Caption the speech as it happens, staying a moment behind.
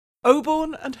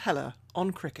Oborne and Heller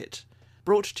on cricket,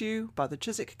 brought to you by the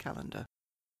Chiswick Calendar.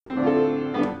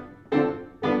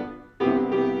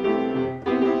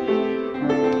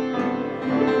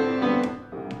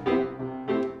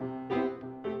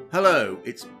 Hello,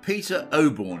 it's Peter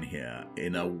Oborne here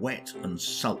in a wet and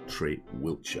sultry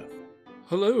Wiltshire.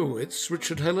 Hello, it's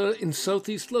Richard Heller in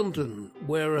southeast London,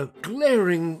 where a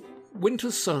glaring winter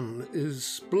sun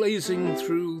is blazing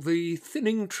through the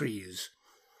thinning trees.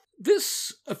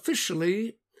 This,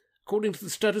 officially, according to the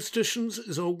statisticians,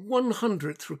 is our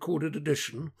 100th recorded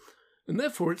edition, and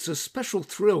therefore it's a special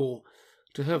thrill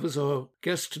to have as our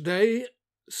guest today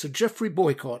Sir Geoffrey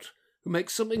Boycott, who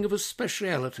makes something of a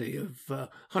speciality of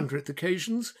 100th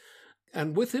occasions,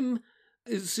 and with him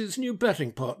is his new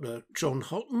batting partner, John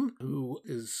Houghton, who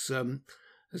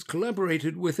has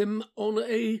collaborated with him on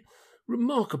a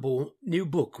remarkable new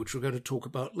book, which we're going to talk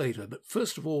about later. But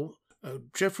first of all,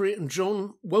 Geoffrey and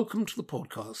John, welcome to the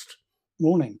podcast.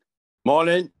 Morning.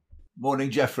 Morning,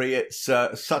 Geoffrey. It's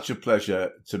such a pleasure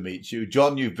to meet you.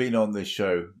 John, you've been on this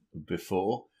show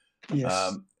before.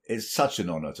 Yes. It's such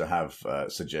an honour to have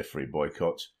Sir Geoffrey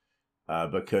Boycott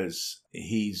because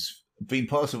he's been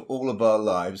part of all of our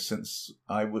lives since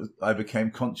I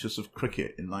became conscious of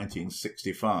cricket in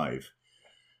 1965.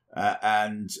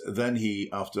 And then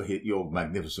after your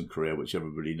magnificent career, which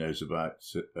everybody knows about,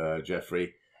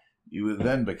 Geoffrey, you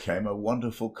then became a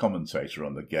wonderful commentator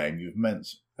on the game. You've meant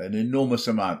an enormous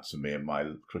amount to me in my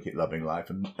cricket-loving life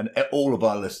and all of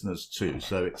our listeners too.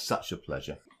 So it's such a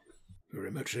pleasure. Very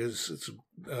much is. It's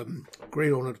a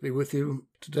great honour to be with you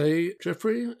today,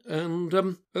 Geoffrey. And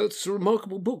it's a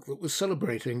remarkable book that we're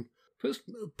celebrating. First,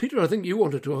 Peter, I think you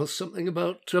wanted to ask something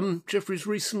about Geoffrey's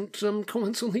recent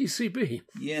comments on the ECB.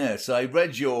 Yes, I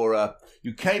read you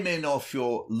came in off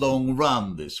your long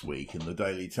run this week in the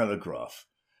Daily Telegraph.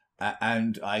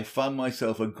 And I found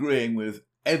myself agreeing with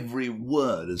every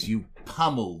word as you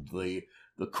pummeled the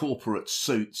corporate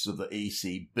suits of the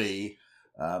ECB.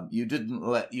 You didn't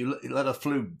let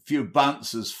a few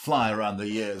bouncers fly around the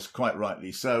ears, quite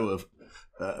rightly so,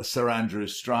 of Sir Andrew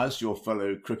Strauss, your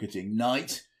fellow cricketing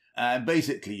knight. And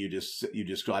basically, you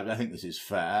described. I think this is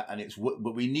fair,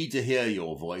 but we need to hear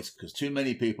your voice because too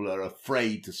many people are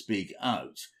afraid to speak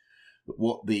out.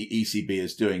 What the ECB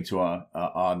is doing to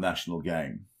our national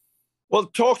game. Well,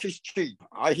 talk is cheap.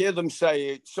 I hear them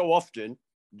say it so often.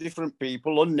 Different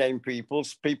people, unnamed people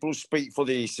speak for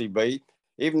the ECB,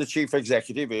 even the chief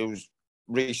executive, who's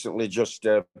recently just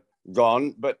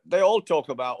gone. But they all talk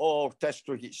about, Test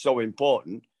cricket's so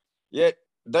important. Yet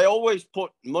they always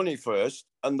put money first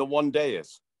and the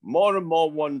one-dayers, more and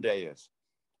more one-dayers.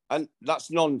 And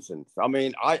that's nonsense. I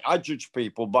mean, I judge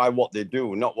people by what they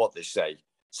do, not what they say.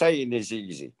 Saying is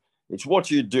easy. It's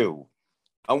what you do.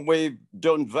 And we've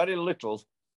done very little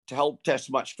to help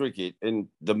Test match cricket in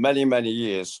the many, many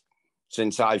years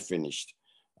since I finished.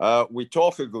 We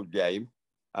talk a good game,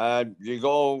 and you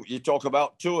talk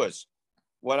about tours.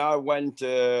 When I went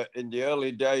in the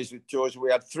early days with tours,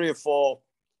 we had 3 or 4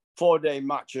 four-day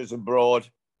matches abroad.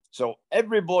 So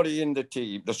everybody in the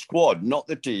team, the squad, not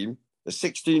the team, the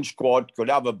 16 squad could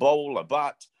have a bowl, a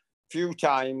bat, few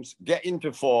times, get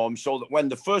into form so that when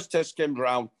the first test came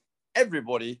around,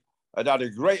 everybody had a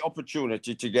great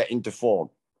opportunity to get into form.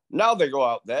 Now they go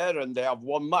out there and they have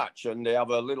one match and they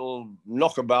have a little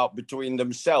knockabout between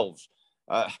themselves,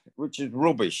 which is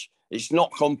rubbish. It's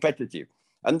not competitive.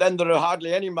 And then there are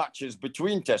hardly any matches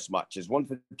between test matches. Once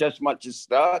the test matches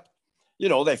start,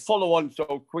 they follow on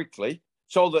so quickly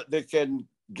so that they can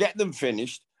get them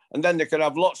finished and then they can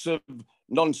have lots of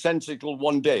nonsensical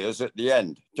one-dayers at the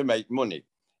end to make money.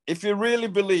 If you really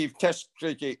believe Test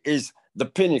cricket is the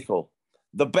pinnacle,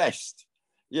 the best,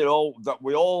 that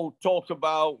we all talk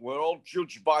about, we're all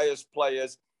judged by as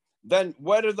players, then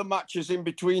where are the matches in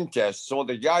between tests so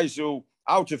the guys who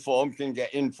out of form can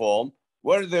get in form?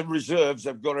 Where are the reserves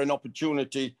have got an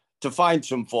opportunity to find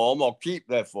some form or keep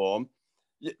their form?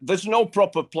 There's no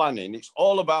proper planning. It's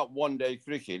all about one-day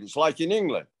cricket. It's like in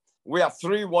England. We have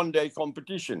 3 one-day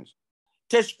competitions.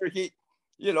 Test cricket,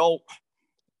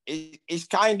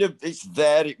 it's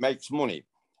there, it makes money.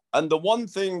 And the one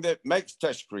thing that makes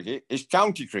Test cricket is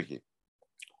county cricket.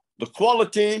 The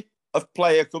quality of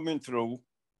player coming through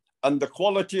and the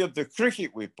quality of the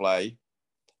cricket we play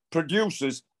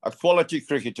produces a quality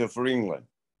cricketer for England.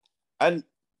 And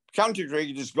county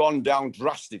cricket has gone down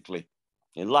drastically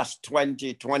in the last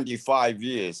 20, 25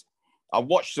 years. I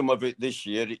watched some of it this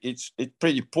year. It's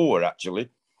pretty poor, actually.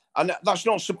 And that's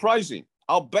not surprising.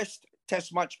 Our best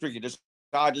Test match cricketers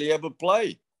hardly ever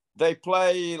play. They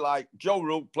play, like Joe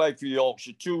Root played for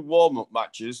Yorkshire, 2 warm-up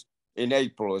matches in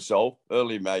April or so,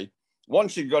 early May.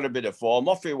 Once he got a bit of form,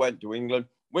 off he went to England,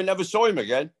 We never saw him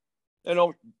again. You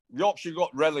know, Yorkshire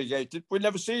got relegated. We'd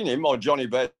never seen him or Johnny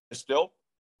Bairstow.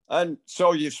 And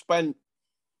so you've spent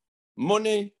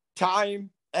money, time,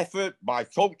 effort by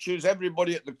coaches,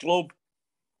 everybody at the club,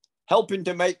 helping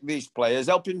to make these players,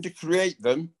 helping to create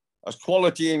them as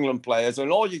quality England players.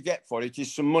 And all you get for it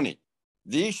is some money.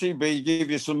 The ECB give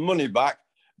you some money back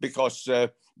because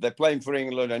they're playing for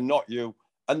England and not you.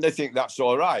 And they think that's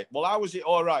all right. Well, how is it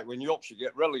all right when Yorkshire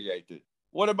get relegated?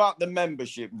 What about the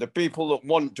membership, the people that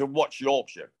want to watch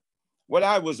Yorkshire? When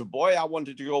I was a boy, I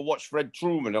wanted to go watch Fred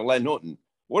Truman and Len Hutton.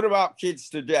 What about kids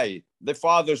today? The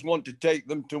fathers want to take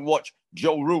them to watch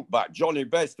Joe Rootback, Johnny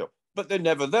Bairstow, but they're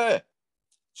never there.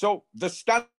 So the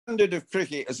standard of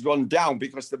cricket has gone down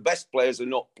because the best players are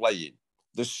not playing.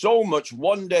 There's so much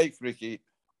one-day cricket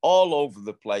all over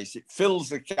the place. It fills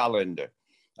the calendar.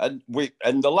 And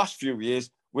in the last few years,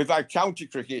 we've had county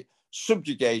cricket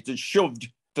subjugated, shoved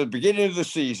to the beginning of the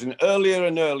season, earlier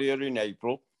and earlier in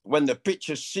April, when the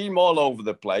pitches seem all over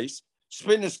the place.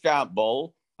 Spinners can't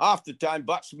bowl. Half the time,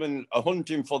 batsmen are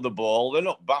hunting for the ball. They're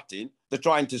not batting. They're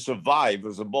trying to survive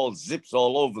as the ball zips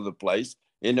all over the place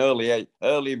in early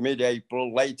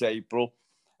mid-April, late April.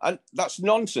 And that's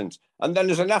nonsense. And then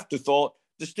there's an afterthought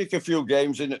to stick a few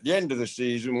games in at the end of the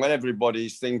season when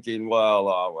everybody's thinking,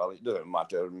 well, it doesn't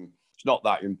matter. It's not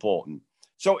that important.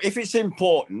 So if it's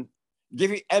important,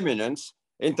 give it eminence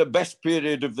in the best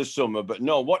period of the summer. But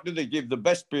no, what do they give the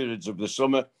best periods of the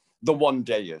summer? The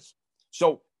one-dayers.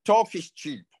 So talk is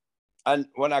cheap. And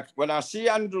when I see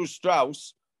Andrew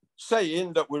Strauss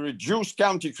saying that we reduce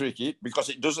county cricket because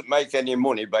it doesn't make any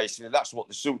money, basically, that's what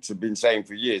the Suits have been saying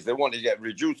for years. They want to get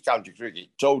reduced county cricket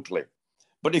totally.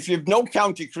 But if you've no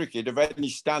county cricket of any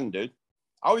standard,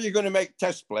 how are you going to make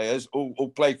test players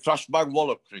who play crash bag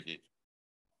wallop cricket?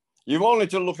 You've only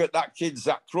to look at that kid,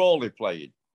 Zach Crawley,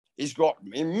 playing. He's got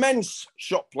immense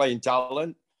shot playing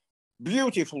talent,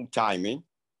 beautiful timing.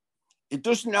 He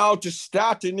doesn't know how to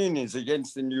start an innings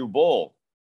against the new ball.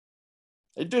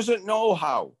 He doesn't know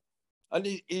how. And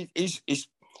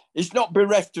he's not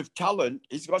bereft of talent.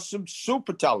 He's got some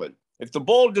super talent. If the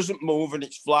ball doesn't move and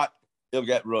it's flat, he'll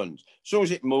get runs. As soon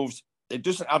as it moves, it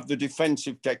doesn't have the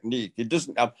defensive technique. It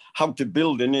doesn't have how to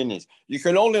build an innings. You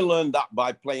can only learn that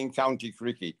by playing county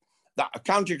cricket. That a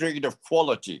county cricket of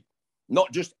quality,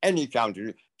 not just any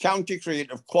county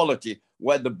cricket of quality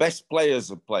where the best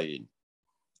players are playing.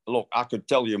 Look, I could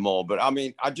tell you more, but I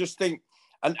mean, I just think,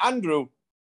 and Andrew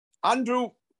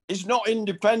is not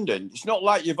independent. It's not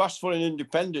like you've asked for an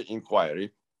independent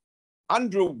inquiry.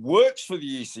 Andrew works for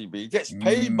the ECB, gets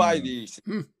paid by the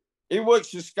ECB. He works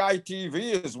for Sky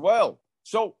TV as well.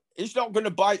 So he's not going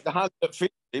to bite the hand that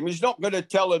feeds him. He's not going to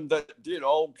tell him that,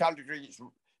 county cricket's,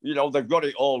 they've got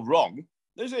it all wrong,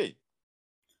 is he?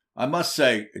 I must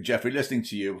say, Geoffrey, listening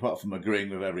to you, apart from agreeing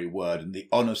with every word and the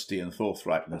honesty and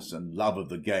forthrightness and love of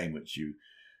the game which you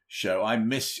show, I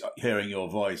miss hearing your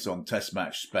voice on Test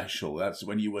Match Special. That's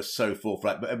when you were so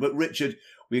forthright. But Richard,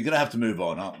 we're going to have to move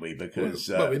on, aren't we? Because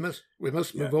we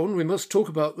must move on. We must talk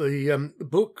about the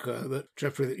book that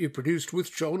Geoffrey that you produced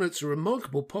with John. It's a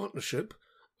remarkable partnership.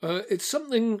 It's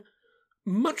something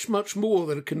much, much more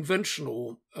than a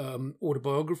conventional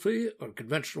autobiography, or a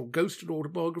conventional ghosted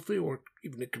autobiography, or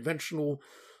even a conventional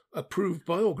approved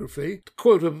biography. To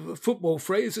quote a football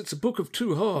phrase, it's a book of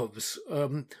two halves.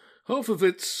 Half of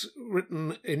it's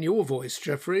written in your voice,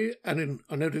 Geoffrey, and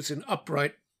I notice in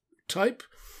upright type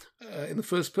in the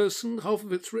first person. Half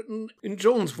of it's written in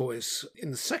John's voice in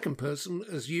the second person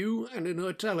as you and in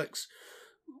italics.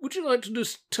 Would you like to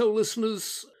just tell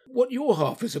listeners what your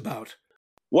half is about?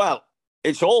 Well,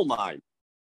 it's all mine.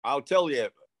 I'll tell you.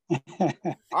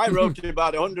 I wrote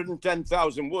about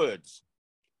 110,000 words.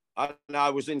 And I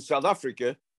was in South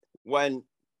Africa when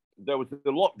there was the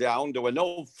lockdown. There were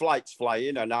no flights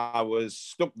flying, and I was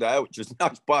stuck there, which is a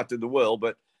nice part of the world.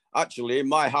 But actually, in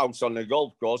my house on the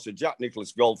golf course, a Jack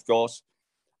Nicklaus golf course,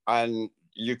 and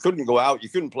you couldn't go out. You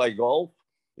couldn't play golf.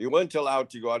 You weren't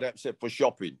allowed to go out except for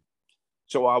shopping.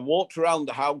 So I walked around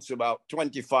the house about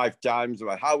 25 times,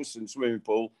 my house and swimming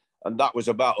pool, and that was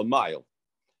about a mile.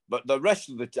 But the rest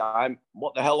of the time,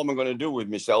 what the hell am I going to do with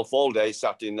myself all day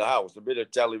sat in the house? A bit of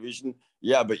television?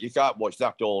 Yeah, but you can't watch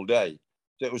that all day.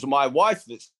 So it was my wife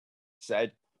that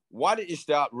said, why don't you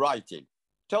start writing?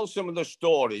 Tell some of the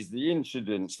stories, the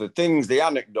incidents, the things, the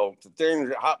anecdotes, the things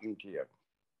that happened to you.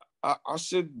 I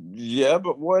said, yeah,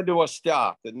 but where do I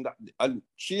start? And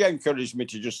she encouraged me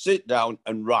to just sit down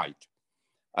and write.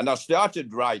 And I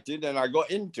started writing and I got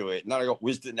into it. And then I got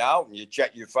whizzed it out and you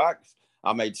check your facts.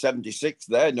 I made 76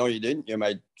 there. No, you didn't. You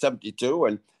made 72.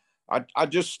 And I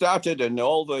just started, and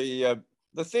all the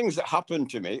things that happened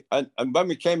to me. And when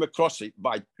we came across it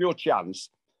by pure chance,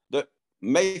 that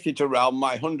make it around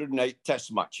my 108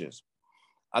 test matches.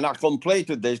 And I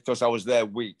completed this because I was there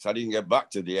weeks. I didn't get back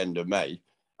to the end of May.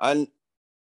 And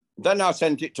then I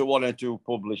sent it to one or two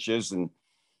publishers and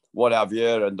what have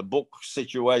you. And the book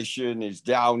situation is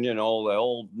down, you know, they're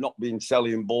all not been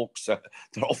selling books.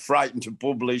 They're all frightened to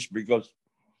publish because,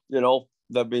 you know,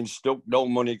 they've been stuck, no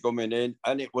money coming in.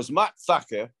 And it was Matt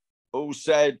Thacker who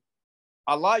said,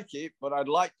 I like it, but I'd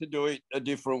like to do it a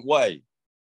different way.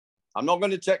 I'm not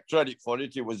going to take credit for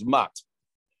it. It was Matt.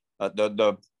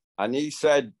 And he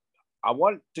said, I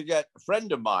want to get a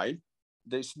friend of mine,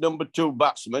 this number 2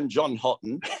 batsman, John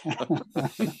Houghton,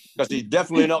 because he's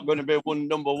definitely not going to be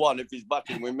number 1 if he's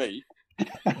batting with me.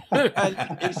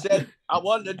 And he said, I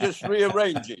want to just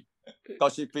rearrange it,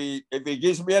 because if he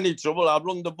gives me any trouble, I'll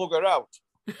run the bugger out.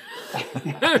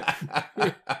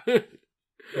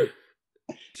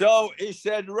 So he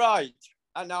said, right.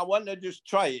 And I want to just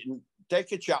try it and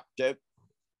take a chapter.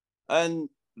 And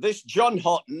this John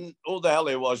Houghton, who the hell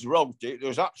he was, wrote it. It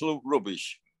was absolute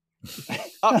rubbish.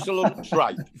 Absolute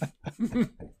tripe.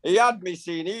 He had me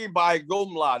saying, he buy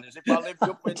gum, lad, as if I lived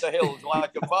up in the hills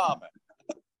like a farmer.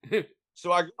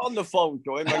 So I got on the phone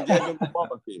to him and gave him the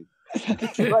bollocking.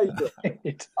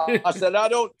 I said, I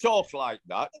don't talk like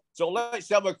that. So let's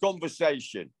have a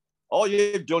conversation. All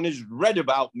you've done is read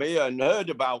about me and heard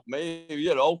about me,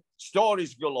 you know,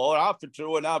 stories galore, half are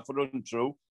true and half are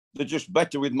untrue. They're just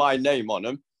better with my name on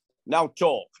them. Now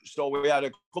talk. So we had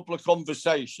a couple of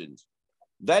conversations.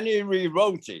 Then he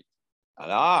rewrote it.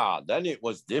 And then it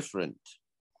was different.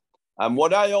 And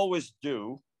what I always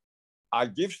do, I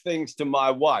give things to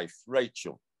my wife,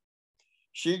 Rachel.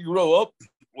 She grew up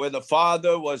where the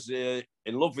father was in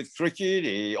love with cricket.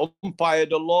 He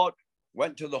umpired a lot,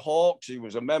 went to the Hawks. He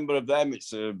was a member of them.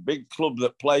 It's a big club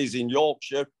that plays in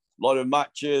Yorkshire, a lot of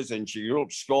matches, and she grew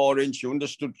up scoring. She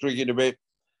understood cricket a bit.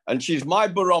 And she's my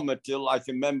barometer like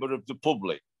a member of the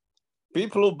public.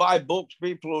 People who buy books,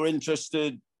 people who are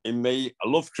interested in me, I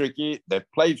love cricket,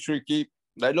 they've played cricket,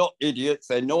 they're not idiots,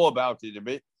 they know about it a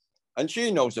bit, and she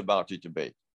knows about it a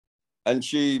bit. And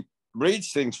she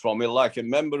reads things from me like a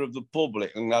member of the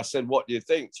public. And I said, what do you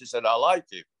think? She said, I like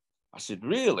it. I said,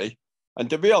 really? And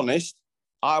to be honest,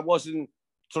 I wasn't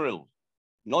thrilled.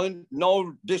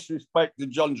 No disrespect to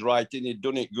John's writing, he'd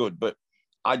done it good, but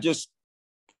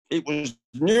it was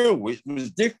new, it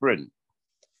was different.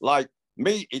 Like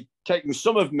me, he'd taken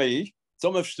some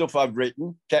of stuff I've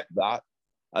written, kept that,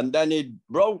 and then he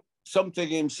wrote something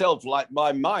himself, like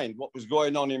my mind, what was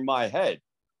going on in my head.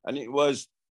 And it was,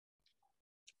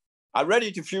 I read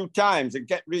it a few times and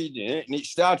kept reading it, and it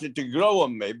started to grow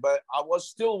on me, but I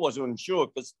still was unsure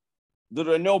because there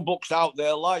are no books out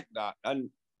there like that. And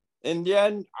in the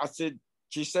end,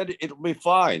 she said, it'll be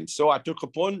fine. So I took a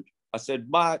punt. I said,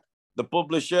 Matt, the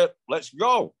publisher, let's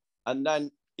go. And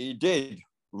then he did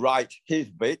write his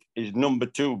bit, his number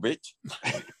 2 bit.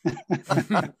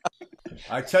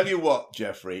 I tell you what,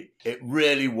 Geoffrey, it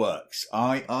really works.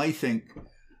 I think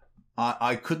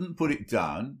I couldn't put it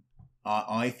down.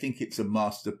 I think it's a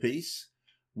masterpiece,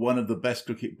 one of the best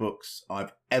cricket books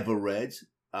I've ever read.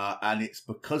 And it's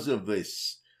because of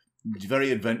this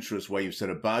very adventurous way you've said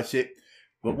about it.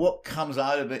 But what comes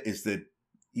out of it is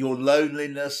your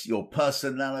loneliness, your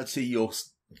personality, your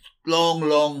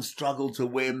long struggle to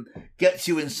win gets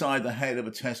you inside the head of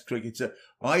a test cricketer.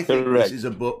 I think This is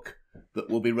a book that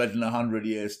will be read in 100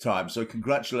 years' time. So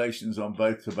congratulations on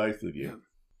both of you.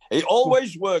 It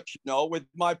always works, you know, with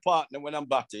my partner when I'm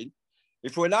batting.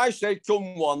 When I say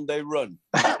come one, they run.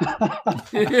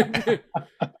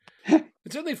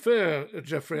 It's only fair,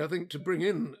 Geoffrey, I think, to bring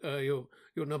in your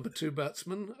number 2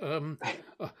 batsman.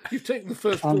 You've taken the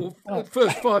first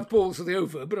 5 balls of the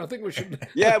over, but I think we should.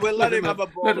 Yeah, we'll let him have a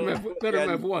ball. Let him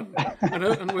have one, and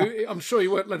I'm sure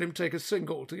you won't let him take a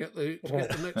single to get the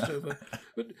next over.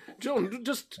 But John,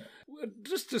 just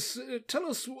tell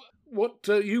us what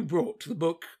you brought to the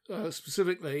book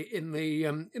specifically in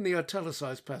the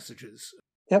italicised passages.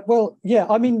 Yeah,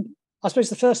 I mean, I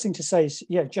suppose the first thing to say is,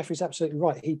 yeah, Geoffrey's absolutely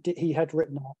right. He had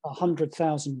written a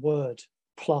 100,000 word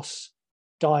plus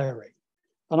diary,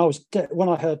 and I was when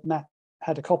I heard Matt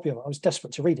had a copy of it, I was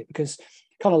desperate to read it because,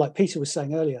 kind of like Peter was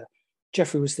saying earlier,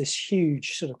 Geoffrey was this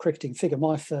huge sort of cricketing figure.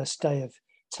 My first day of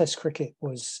Test cricket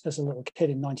was as a little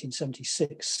kid in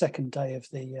 1976, second day of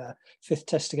the 5th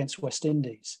Test against West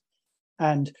Indies,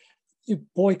 and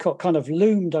boycott kind of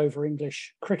loomed over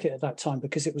English cricket at that time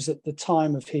because it was at the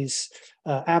time of his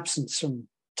absence from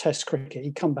Test cricket.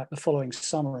 He'd come back the following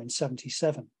summer in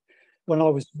 77, when I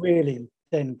was really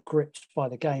then gripped by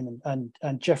the game.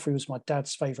 And Geoffrey was my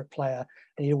dad's favourite player.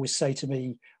 And he'd always say to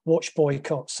me, watch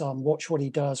Boycott, son, watch what he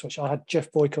does, which I had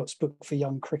Jeff Boycott's book for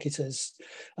young cricketers.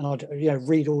 And I'd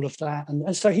read all of that.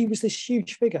 And so he was this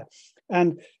huge figure.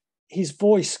 And his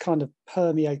voice kind of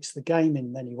permeates the game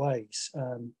in many ways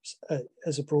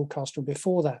as a broadcaster, and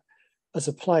before that, as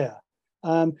a player.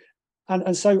 And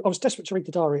so I was desperate to read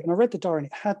the diary, and I read the diary, and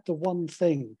it had the one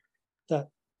thing that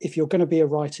if you're going to be a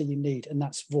writer, you need, and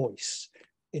that's voice.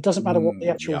 It doesn't matter what the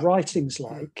actual writing's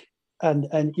like.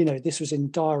 And this was in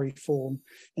diary form,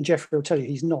 and Geoffrey will tell you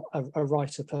he's not a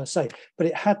writer per se, but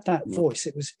it had that voice.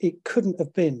 It couldn't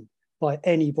have been by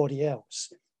anybody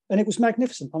else. And it was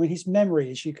magnificent. I mean, his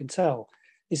memory, as you can tell,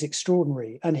 is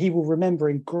extraordinary, and he will remember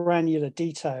in granular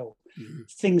detail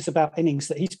things about innings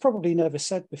that he's probably never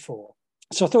said before.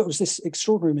 So I thought it was this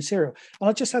extraordinary material, and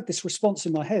I just had this response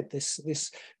in my head, this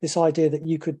idea that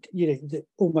you could, that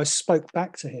almost spoke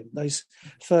back to him. Those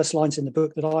first lines in the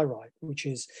book that I write, which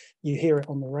is you hear it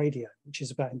on the radio, which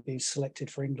is about him being selected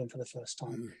for England for the first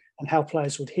time, and how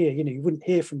players would hear. You wouldn't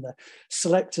hear from the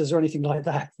selectors or anything like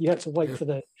that. You had to wait for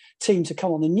the team to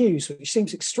come on the news, which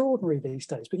seems extraordinary these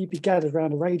days. But you'd be gathered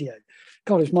around a radio.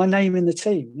 God, is my name in the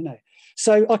team?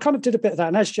 So I kind of did a bit of that,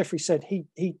 and as Geoffrey said,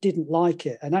 he didn't like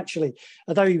it. And actually,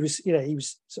 although he was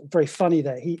sort of very funny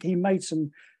there, he made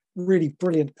some really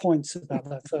brilliant points about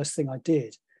that first thing I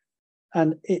did.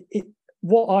 And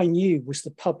what I knew was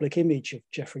the public image of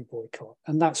Geoffrey Boycott,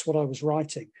 and that's what I was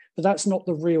writing. But that's not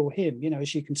the real him.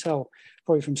 As you can tell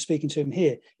probably from speaking to him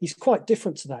here, he's quite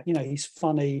different to that. He's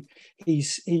funny.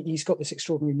 He's got this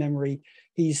extraordinary memory.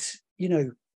 He's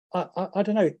I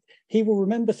don't know. He will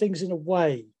remember things in a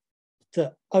way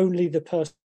that only the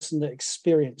person that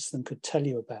experienced them could tell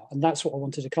you about. And that's what I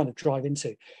wanted to kind of drive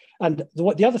into. And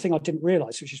the other thing I didn't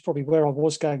realize, which is probably where I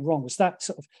was going wrong, was that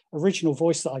sort of original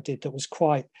voice that I did that was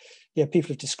quite, people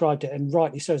have described it, and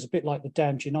rightly so, as a bit like The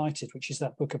Damned United, which is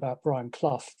that book about Brian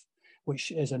Clough,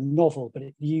 which is a novel, but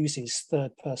it uses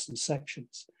third person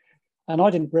sections. And I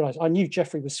didn't realize, I knew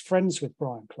Geoffrey was friends with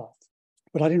Brian Clough,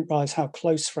 but I didn't realize how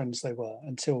close friends they were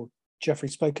until Geoffrey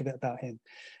spoke a bit about him.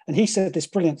 And he said this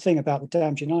brilliant thing about The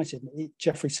Damned United.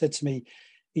 Geoffrey said to me,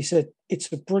 he said,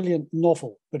 it's a brilliant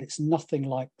novel, but it's nothing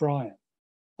like Brian.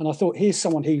 And I thought, here's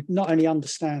someone who not only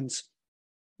understands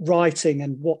writing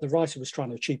and what the writer was trying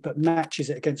to achieve, but matches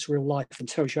it against real life and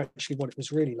tells you actually what it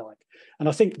was really like. And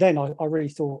I think then I really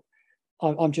thought,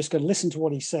 I'm just going to listen to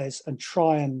what he says and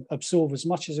try and absorb as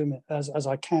much as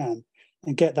I can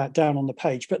and get that down on the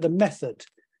page. But the method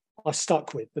I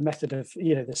stuck with, the method of,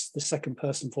 the second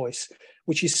person voice,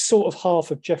 which is sort of half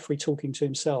of Geoffrey talking to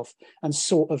himself and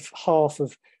sort of half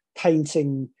of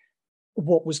painting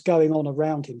what was going on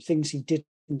around him, things he didn't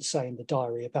say in the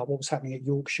diary about what was happening at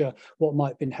Yorkshire, what might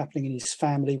have been happening in his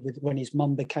family when his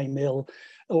mum became ill,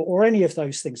 or any of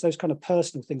those things, those kind of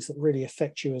personal things that really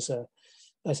affect you as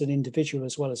an individual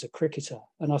as well as a cricketer.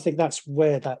 And I think that's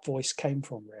where that voice came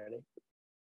from, really.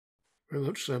 Very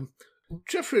much so.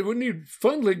 Geoffrey, when you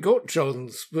finally got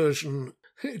John's version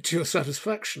to your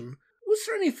satisfaction, was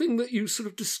there anything that you sort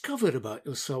of discovered about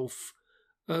yourself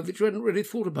that you hadn't really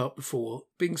thought about before,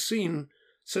 being seen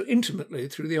so intimately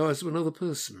through the eyes of another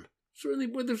person?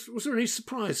 Was there any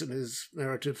surprise in his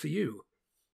narrative for you?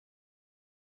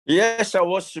 Yes, I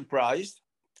was surprised.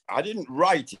 I didn't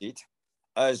write it,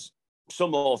 as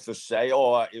some authors say,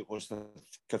 it was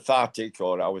cathartic,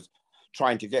 or I was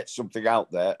trying to get something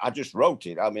out there. I just wrote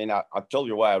it. I mean, I tell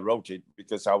you why I wrote it,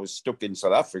 because I was stuck in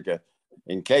South Africa,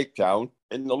 in Cape Town,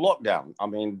 in the lockdown. I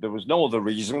mean, there was no other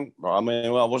reason. I mean,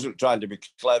 I wasn't trying to be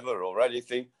clever or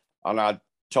anything. And I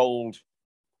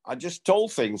just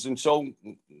told things. And so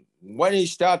when he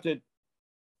started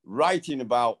writing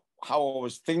about how I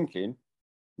was thinking,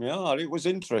 it was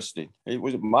interesting.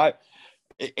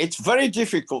 It's very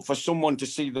difficult for someone to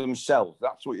see themselves.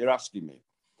 That's what you're asking me.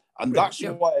 And that's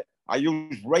why I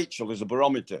use Rachel as a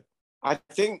barometer. I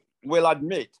think we'll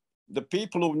admit the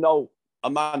people who know a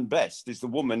man best is the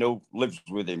woman who lives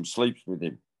with him, sleeps with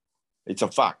him. It's a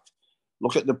fact.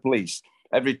 Look at the police.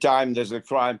 Every time there's a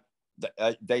crime,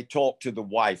 they talk to the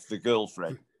wife, the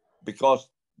girlfriend, because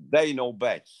they know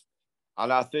best.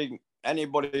 And I think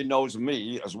anybody who knows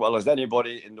me as well as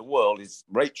anybody in the world is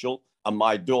Rachel and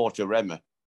my daughter, Emma.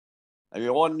 If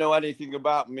you want to know anything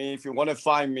about me, if you want to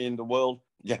find me in the world,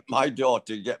 get my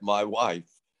daughter, get my wife.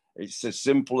 It's as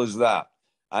simple as that.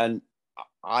 And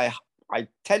I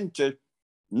tend to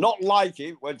not like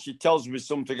it when she tells me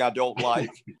something I don't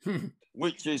like,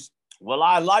 which is, well,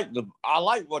 I like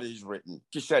what he's written.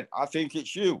 She said, I think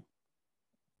it's you.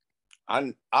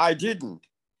 And I didn't.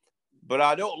 But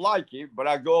I don't like it, but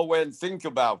I go away and think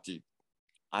about it.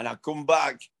 And I come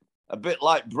back a bit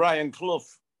like Brian Clough,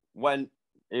 when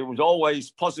he was always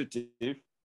positive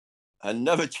and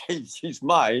never changed his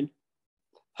mind.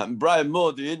 And Brian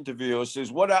Moore, the interviewer,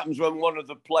 says, what happens when one of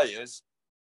the players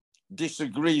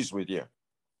disagrees with you?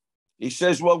 He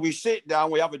says, well, we sit down,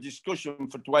 we have a discussion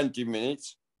for 20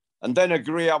 minutes and then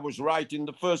agree I was right in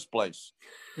the first place.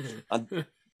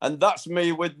 And that's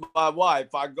me with my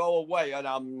wife. I go away and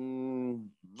I'm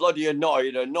bloody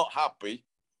annoyed and not happy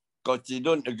because she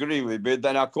doesn't agree with me.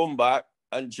 Then I come back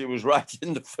and she was right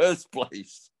in the first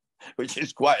place, which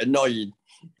is quite annoying.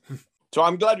 So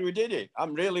I'm glad we did it.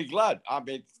 I'm really glad. I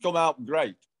mean, it's come out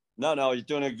great. No, he's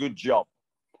done a good job.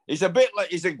 He's a bit like,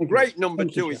 he's a great number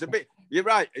two. He's a bit, you're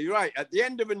right. At the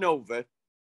end of an over,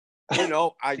 you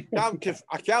know, I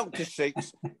count to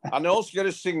six and I also get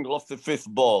a single off the fifth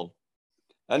ball.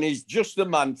 And he's just the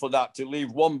man for that, to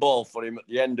leave one ball for him at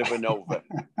the end of an over.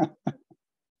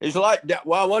 He's like that.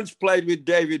 Well, I once played with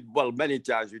David, well, many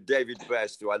times with David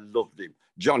Bairstow. I loved him.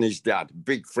 Johnny's dad,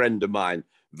 big friend of mine,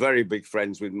 very big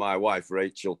friends with my wife,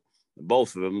 Rachel.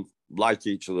 Both of them like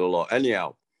each other a lot.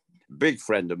 Anyhow, big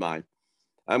friend of mine.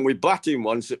 And we bat him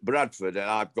once at Bradford, and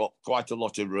I've got quite a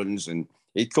lot of runs. And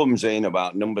he comes in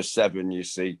about number 7, you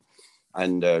see,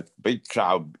 and big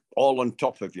crowd, all on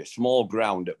top of you, small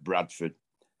ground at Bradford.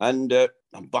 And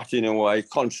I'm batting away,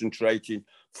 concentrating,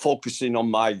 focusing on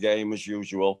my game as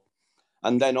usual.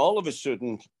 And then all of a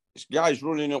sudden, this guy's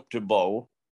running up to bowl,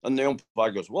 and the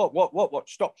umpire goes, what,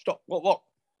 stop, what?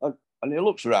 And he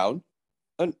looks around,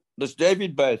 and there's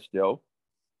David Bairstow,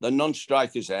 the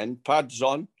non-striker's end, pads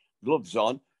on, gloves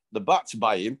on, the bat's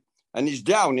by him, and he's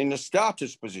down in the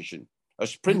starter's position, a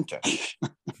sprinter.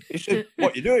 He said,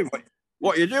 what are you doing?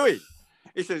 What are you doing?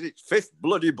 He says, it's fifth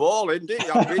bloody ball, isn't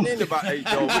it? I've been in about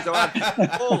 8 overs. I've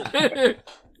had ball.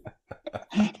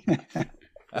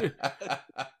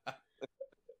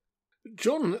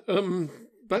 John,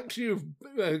 back to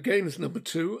you, games number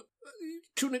 2.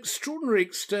 To an extraordinary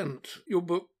extent, your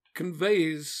book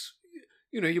conveys,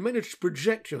 you manage to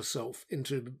project yourself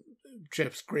into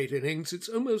Jeff's great innings. It's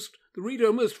almost, the reader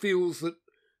almost feels that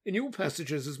in your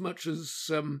passages as much as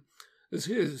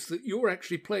his, that you're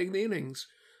actually playing the innings.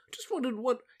 Just wondered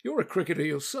you're a cricketer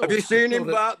yourself. Have you seen him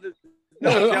bat?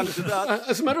 No,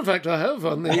 as a matter of fact, I have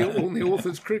on the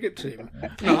author's cricket team.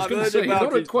 No, I was going to say,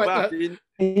 not quite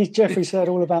that. Jeffrey's heard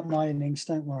all about my innings,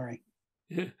 don't worry.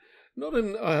 Yeah,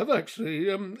 I have actually,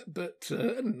 but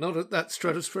not at that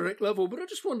stratospheric level. But I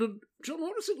just wondered, John,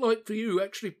 what was it like for you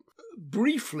actually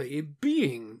briefly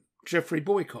being Geoffrey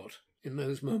Boycott in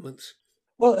those moments?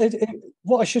 Well,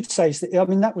 what I should say is that,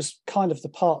 that was kind of the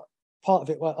part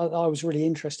of it what I was really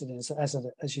interested in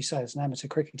as you say, as an amateur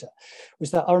cricketer,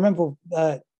 was that I remember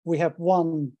we had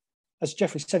one, as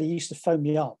Geoffrey said, he used to phone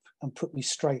me up and put me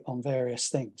straight on various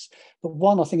things. But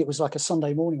one, I think it was like a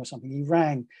Sunday morning or something, he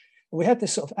rang, and we had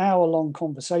this sort of hour-long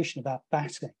conversation about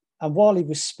batting. And while he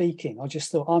was speaking, I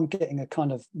just thought, I'm getting a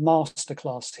kind of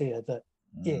masterclass here that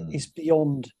is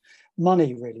beyond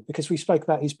money, really, because we spoke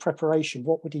about his preparation.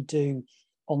 What would he do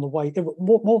on the way?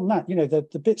 More than that,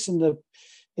 the bits in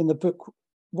the book,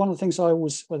 one of the things I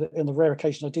always, on the rare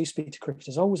occasion I do speak to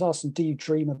cricketers, I always ask them, do you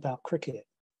dream about cricket?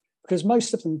 Because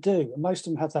most of them do, and most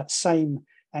of them have that same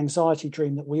anxiety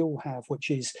dream that we all have,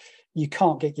 which is you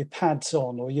can't get your pads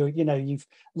on, or you've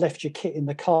left your kit in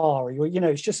the car, or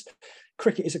it's just,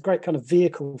 cricket is a great kind of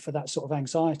vehicle for that sort of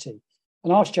anxiety.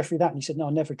 And I asked Geoffrey that, and he said, no,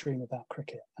 I never dream about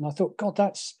cricket. And I thought, God,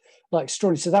 that's like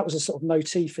extraordinary. So that was a sort of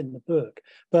motif in the book.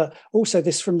 But also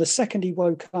this, from the second he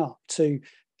woke up to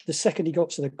the second he got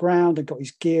to the ground and got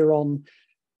his gear on,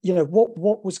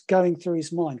 what was going through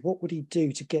his mind? What would he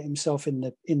do to get himself in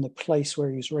the place where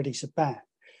he was ready to bat?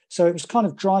 So it was kind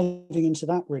of driving into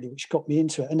that, really, which got me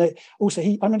into it. And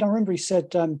I remember he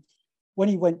said, when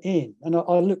he went in, and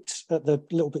I looked at the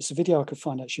little bits of video I could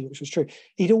find, actually, which was true,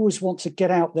 he'd always want to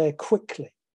get out there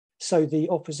quickly so the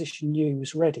opposition knew he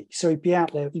was ready. So he'd be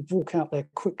out there, he'd walk out there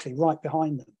quickly, right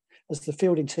behind them. As the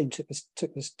fielding team took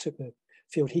the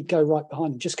field, he'd go right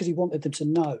behind them, just because he wanted them to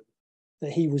know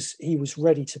that he was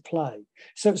ready to play.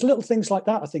 So it's little things like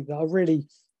that, I think, that I really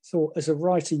thought, as a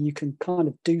writer, you can kind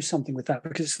of do something with that,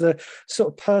 because it's the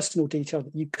sort of personal detail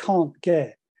that you can't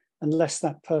get unless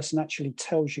that person actually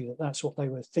tells you that that's what they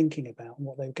were thinking about and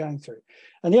what they were going through.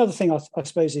 And the other thing, I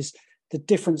suppose, is the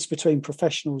difference between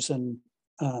professionals and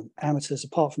amateurs,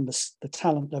 apart from the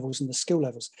talent levels and the skill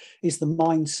levels, is the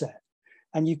mindset.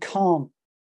 And you can't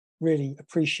really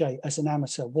appreciate, as an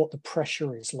amateur, what the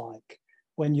pressure is like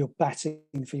when you're batting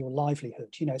for your livelihood.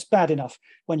 It's bad enough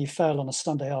when you fail on a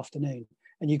Sunday afternoon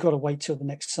and you've got to wait till the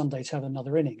next Sunday to have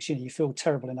another innings. You feel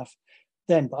terrible enough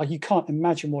then, but you can't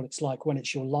imagine what it's like when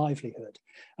it's your livelihood.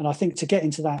 And I think to get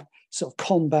into that sort of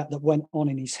combat that went on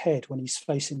in his head when he's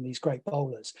facing these great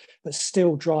bowlers, but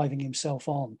still driving himself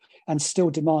on and still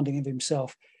demanding of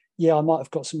himself, yeah, I might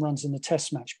have got some runs in the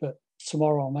test match, but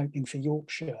tomorrow I'm opening for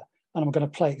Yorkshire and I'm going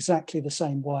to play exactly the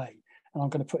same way. And I'm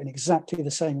going to put in exactly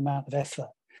the same amount of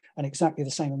effort and exactly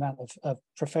the same amount of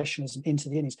professionalism into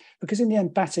the innings. Because in the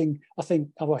end, batting, I think,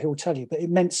 well, he'll tell you, but it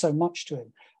meant so much to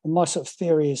him. And my sort of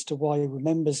theory as to why he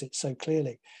remembers it so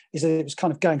clearly is that it was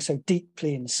kind of going so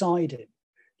deeply inside him.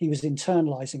 He was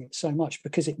internalizing it so much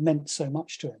because it meant so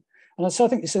much to him. And so I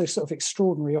think it's a sort of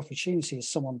extraordinary opportunity as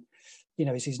someone, you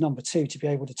know, as his number two, to be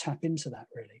able to tap into that,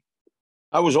 really.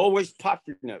 I was always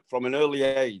passionate from an early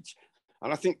age.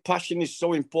 And I think passion is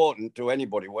so important to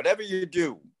anybody. Whatever you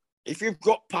do, if you've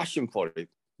got passion for it,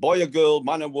 boy or girl,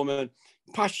 man or woman,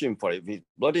 passion for it, if it's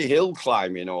bloody hill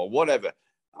climbing or whatever,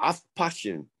 have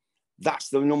passion. That's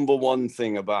the number one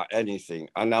thing about anything.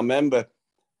 And I remember,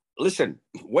 listen,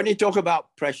 when you talk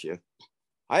about pressure,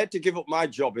 I had to give up my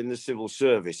job in the civil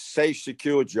service, safe,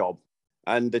 secure job.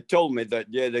 And they told me that,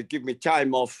 yeah, they'd give me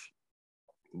time off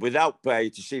without pay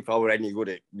to see if I were any good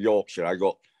at Yorkshire. I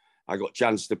got a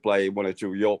chance to play 1 or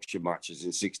 2 Yorkshire matches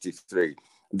in '63.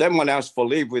 Then when I asked for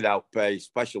leave without pay,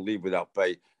 special leave without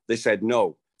pay, they said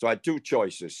no. So I had 2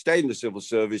 choices, stay in the civil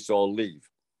service or leave.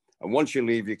 And once you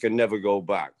leave, you can never go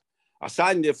back. I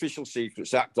signed the Official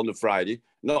Secrets Act on the Friday.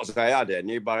 Not that I had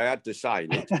any, but I had to sign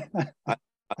it.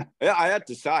 I had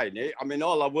to sign it. I mean,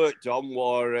 all I worked on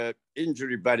were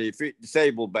injury benefit,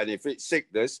 disabled benefit,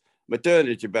 sickness,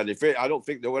 maternity benefit. I don't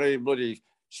think there were any bloody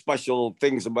special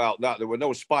things about that. There were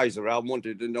no spies around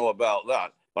wanting to know about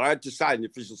that. But I had to sign the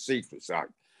Official Secrets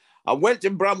Act. I went to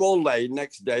Bramhall Lane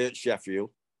next day at Sheffield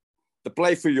to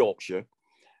play for Yorkshire.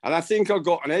 And I think I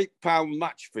got an £8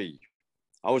 match fee.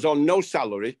 I was on no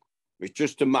salary. It was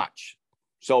just a match.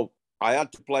 So I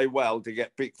had to play well to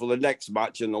get picked for the next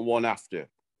match and the one after.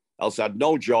 Else I had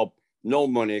no job, no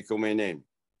money coming in.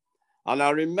 And I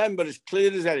remember as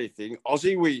clear as anything,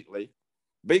 Ozzie Wheatley,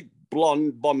 big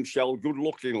blonde bombshell,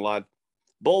 good-looking lad,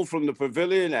 bowled from the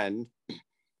pavilion end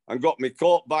and got me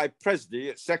caught by Presdy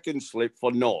at second slip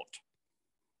for naught.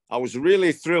 I was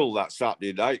really thrilled that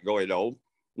Saturday night going home.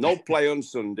 No play on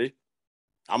Sunday.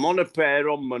 I'm on a pair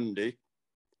on Monday.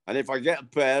 And if I get a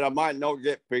pair, I might not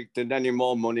get picked and any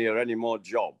more money or any more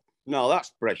job. No,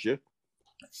 that's pressure.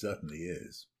 It certainly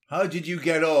is. How did you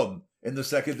get on in the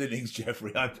second innings,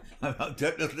 Geoffrey? I'm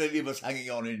definitely leave us hanging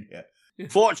on in here.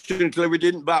 Fortunately, we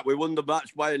didn't bat. We won the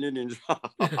match by an innings.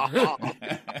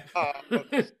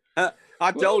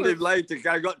 I told him later,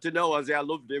 I got to know Ozzy, I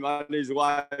loved him and his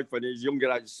wife and his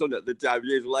younger son at the time,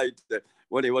 years later,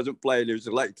 when he wasn't playing, he was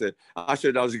selected. I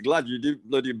said, I was glad you didn't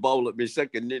bloody bowl at me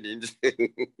second innings.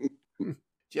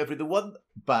 Geoffrey, the one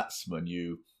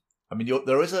batsman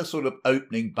there is a sort of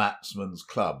opening batsman's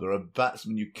club. There are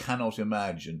batsmen you cannot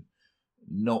imagine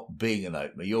not being an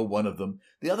opener. You're one of them.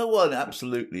 The other one,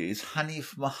 absolutely, is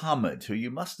Hanif Mohammed, who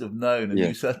you must have known and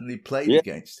you certainly played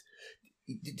against.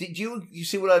 Did you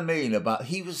see what I mean about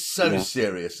he was so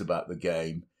serious about the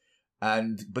game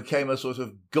and became a sort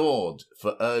of god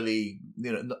for early,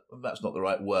 that's not the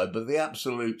right word, but the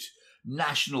absolute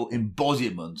national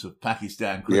embodiment of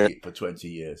Pakistan cricket for 20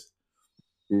 years.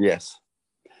 Yes.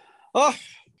 Oh,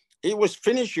 it was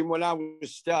finishing when I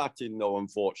was starting, though,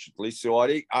 unfortunately. So I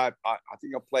think I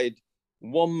played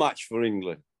 1 match for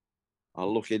England.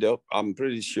 I'll look it up. I'm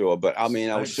pretty sure, but I mean,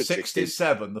 I was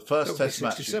 67, the first Test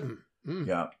 67. match.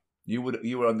 Yeah, you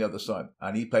were on the other side,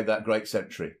 and he played that great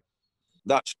century.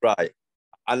 That's right,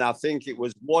 and I think it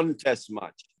was 1 Test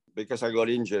match because I got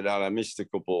injured and I missed a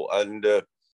couple. And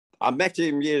I met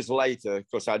him years later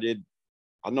because I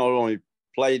not only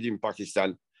played in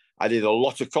Pakistan, I did a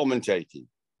lot of commentating.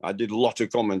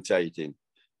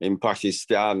 In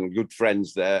Pakistan, good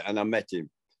friends there, and I met him.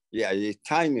 Yeah, he's a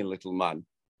tiny little man.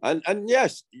 And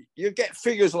yes, you get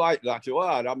figures like that who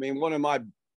are. I mean, one of my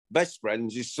best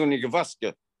friends is Sunny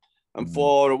Gavaskar. And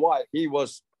for a while, he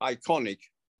was iconic.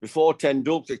 Before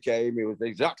Tendulkar came, he was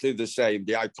exactly the same,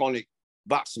 the iconic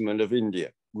batsman of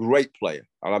India. Great player.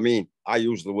 And I mean, I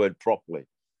use the word properly.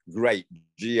 Great,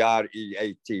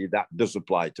 G-R-E-A-T, that does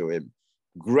apply to him.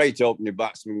 Great opening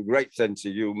batsman, great sense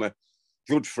of humour,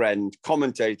 good friend,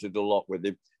 commentated a lot with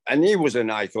him. And he was an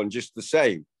icon just the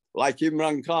same. Like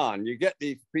Imran Khan, you get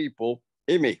these people,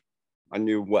 Imi, I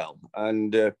knew well.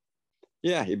 And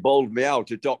he bowled me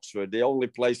out at Oxford. The only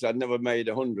place I'd never made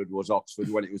 100 was Oxford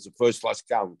when it was the first-class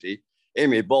county.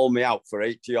 Imi bowled me out for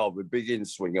 80 odd with big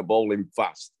in-swinger, bowling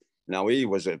fast. Now, he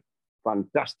was a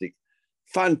fantastic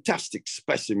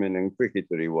specimen and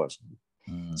cricketer he was.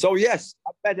 So, yes,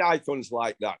 I met icons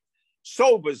like that.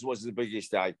 Sobers was the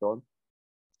biggest icon.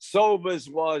 Sobers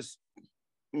was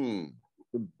the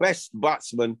best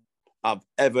batsman I've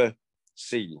ever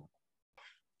seen.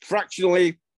 Fractionally,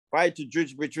 if I had to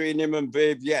judge between him and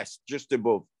Viv, yes, just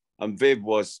above. And Viv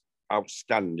was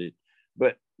outstanding.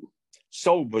 But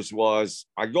Sobers was,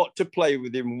 I got to play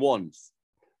with him once.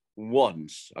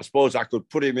 I suppose I could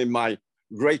put him in my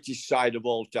greatest side of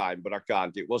all time, but I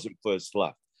can't. It wasn't first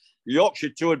class. Yorkshire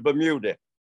toured Bermuda.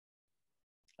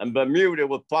 And Bermuda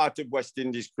were part of West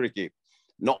Indies cricket,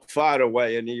 not far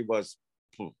away. And he was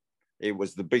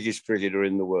the biggest cricketer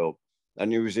in the world.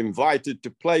 And he was invited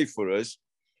to play for us.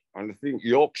 And I think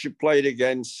Yorkshire played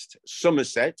against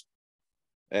Somerset.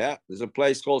 Yeah, there's a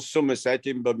place called Somerset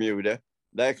in Bermuda,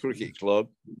 their cricket club.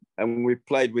 And we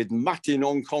played with matting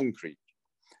on concrete.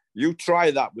 You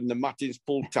try that when the matting's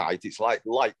pulled tight, it's like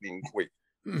lightning quick.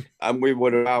 And we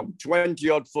were about 20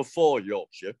 odd for 4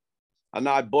 Yorkshire. And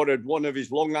I borrowed one of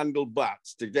his long-handled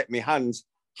bats to get my hands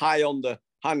high on the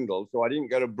handle so I didn't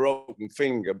get a broken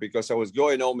finger, because I was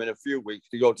going home in a few weeks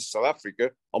to go to South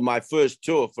Africa on my first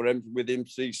tour with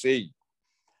MCC.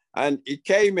 And he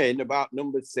came in about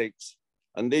number 6,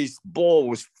 and this ball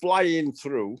was flying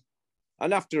through.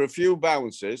 And after a few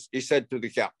bounces, he said to the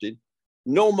captain,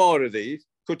 "No more of these,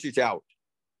 cut it out."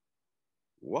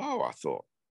 Wow, I thought.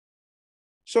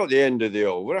 So at the end of the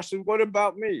over, I said, "What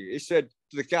about me?" He said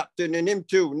to the captain, "And him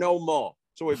too, no more."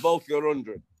 So we both got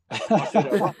 100. I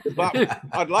said,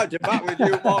 I'd like to bat with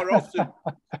you more often.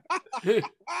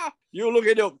 You look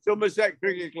it up, Somerset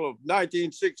Cricket Club,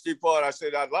 1964. I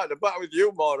said, "I'd like to bat with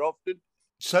you more often."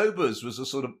 Sobers was a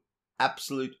sort of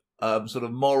absolute sort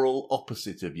of moral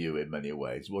opposite of you in many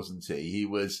ways, wasn't he? He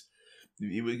was,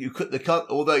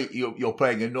 although you're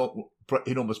paying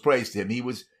enormous praise to him, he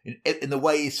was in the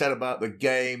way he said about the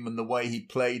game and the way he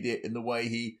played it and the way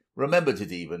he remembered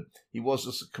it. Even he was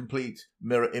a complete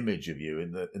mirror image of you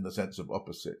in the sense of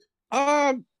opposite.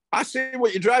 I see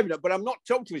what you're driving at, but I'm not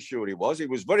totally sure he was. He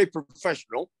was very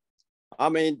professional. I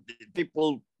mean,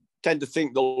 people tend to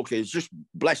think, look, he's just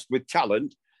blessed with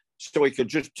talent, so he could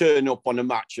just turn up on a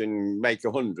match and make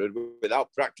 100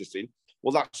 without practicing.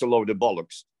 Well, that's a load of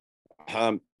bollocks.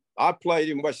 I played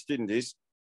in West Indies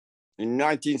in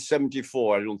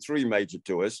 1974. I done 3 major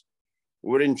tours.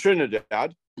 We were in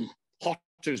Trinidad, hot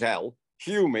as hell,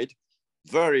 humid,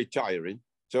 very tiring.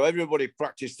 So everybody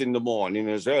practiced in the morning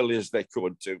as early as they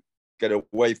could to get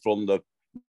away from the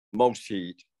most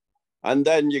heat. And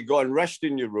then you go and rest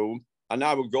in your room, and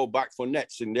I would go back for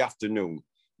nets in the afternoon,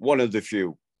 one of the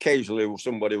few. Occasionally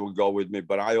somebody would go with me,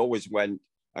 but I always went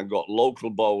and got local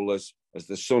bowlers as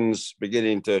the sun's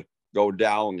beginning to go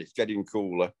down, it's getting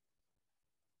cooler.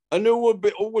 And who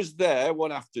was there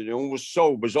one afternoon was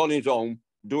Sobers on his own,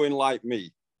 doing like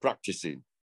me, practicing.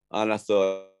 And I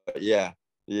thought, yeah,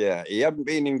 he hadn't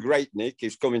been in great nick.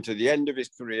 He's coming to the end of his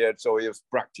career, so he was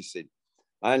practicing.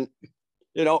 And,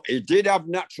 you know, he did have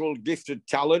natural gifted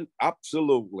talent,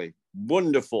 absolutely.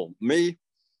 Wonderful. Me,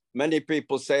 many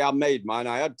people say I made mine.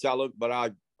 I had talent, but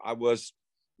I was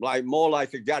more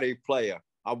like a Gary Player.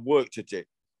 I worked at it.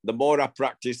 The more I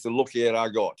practiced, the luckier I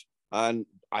got. And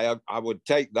I would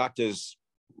take that as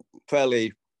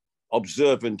fairly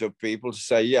observant of people to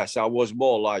say, yes, I was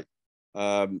more like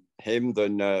him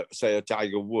than, say, a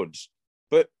Tiger Woods.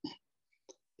 But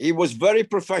he was very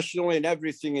professional in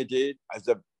everything he did, as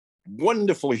a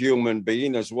wonderful human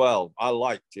being as well. I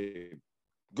liked him.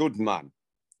 Good man.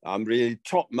 I'm really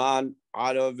top man.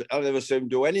 I never seen him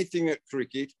do anything at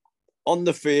cricket, on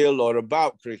the field or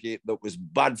about cricket, that was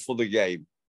bad for the game.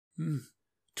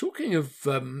 Talking of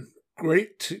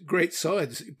great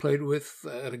sides that you played with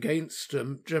and against,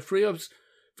 Geoffrey, I was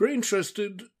very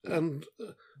interested and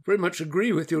very much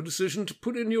agree with your decision to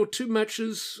put in your 2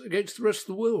 matches against the rest of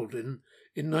the world in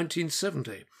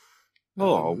 1970.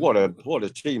 Oh, what a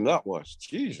team that was.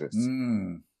 Jesus.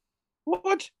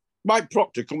 What? Mike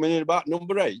Proctor coming in about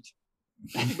number 8.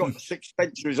 He got 6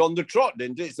 centuries on the trot,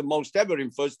 didn't he? It's the most ever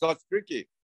in first-class cricket.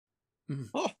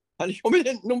 Oh, and he coming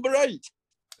in at number 8.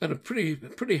 And a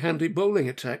pretty handy bowling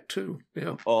attack too.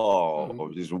 Yeah. Oh,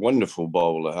 he's a wonderful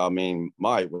bowler. I mean,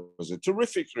 Mike was a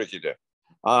terrific cricketer.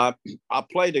 I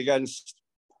played against,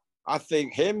 I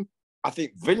think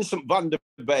Vincent van der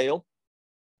Bale,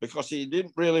 because he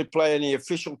didn't really play any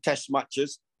official test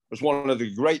matches, was one of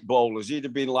the great bowlers. He'd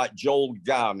have been like Joel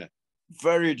Garner.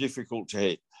 Very difficult to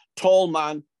hit. Tall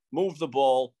man, moved the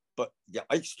ball, but yeah,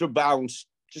 extra bounce,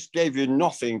 just gave you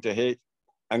nothing to hit.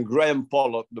 And Graham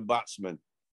Pollock, the batsman.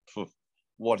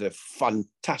 What a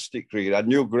fantastic cricketer. I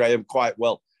knew Graham quite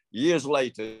well. Years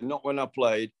later, not when I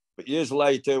played, but years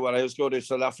later when I was going to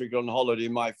South Africa on holiday,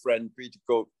 my friend Peter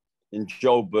Cook in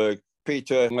Joburg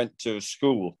Peter went to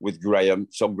school with Graham.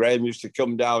 So Graham used to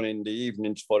come down in the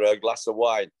evenings for a glass of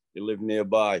wine. He lived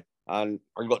nearby. And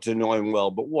I got to know him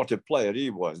well. But what a player he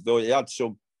was, though he had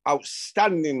some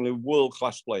outstandingly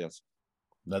world-class players.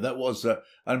 No, that was...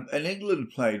 and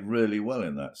England played really well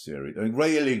in that series. I mean,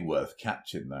 Ray Illingworth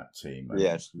captained that team.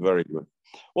 Yes, very good.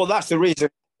 Well, that's the reason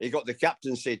he got the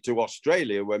captaincy to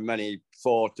Australia when many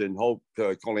thought and hoped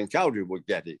Colin Cowdrey would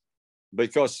get it.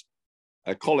 Because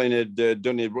Colin had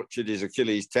ruptured his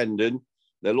Achilles tendon.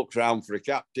 They looked around for a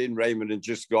captain. Raymond had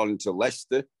just gone to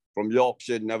Leicester from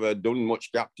Yorkshire, never done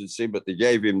much captaincy, but they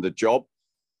gave him the job.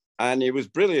 And he was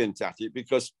brilliant at it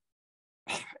because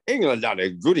England had a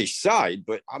goodish side,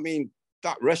 but I mean,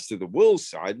 that rest of the world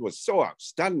side was so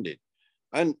outstanding.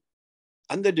 And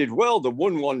they did well. They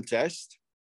won one test.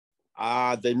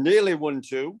 They nearly won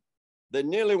two. They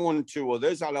nearly won two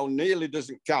others. I know nearly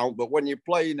doesn't count, but when you're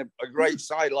playing a great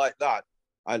side like that,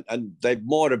 and they've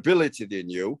more ability than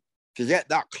you, to get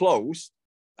that close,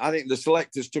 I think the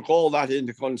selectors took all that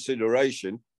into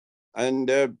consideration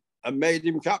and made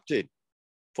him captain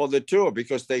for the tour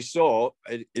because they saw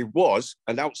it was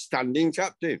an outstanding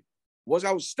captain. Was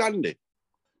outstanding.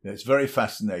 It's very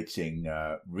fascinating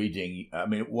reading. I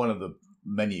mean, one of the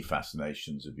many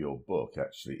fascinations of your book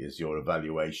actually is your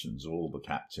evaluations of all the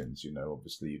captains. You know,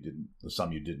 obviously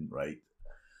some you didn't rate.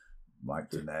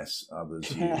 Mike Denness,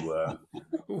 others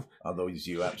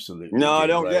you absolutely. No,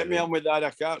 don't get me on with that. I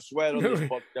can't swear on this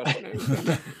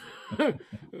podcast. Okay.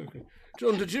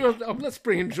 John, did you have? Let's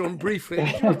bring in John briefly.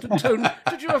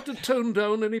 Did you have to tone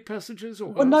down any passages? Or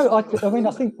well, no. I mean,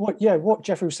 I think what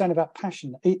Geoffrey was saying about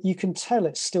passion, you can tell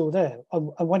it's still there. And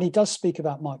when he does speak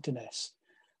about Mike Denness,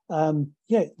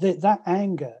 that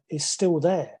anger is still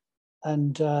there.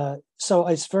 And so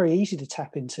it's very easy to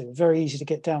tap into, very easy to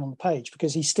get down on the page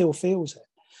because he still feels it.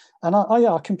 And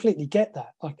I completely get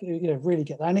that. I really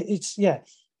get that. And it's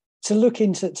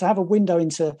to have a window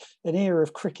into an era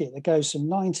of cricket that goes from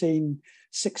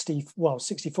 1960,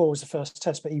 64 was the first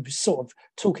test, but he was sort of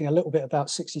talking a little bit about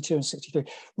 62 and 63,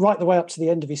 right the way up to the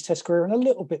end of his test career and a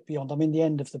little bit beyond. I mean, the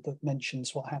end of the book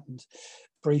mentions what happened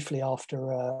briefly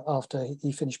after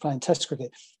he finished playing test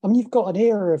cricket. I mean, you've got an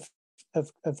era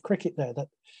of cricket there that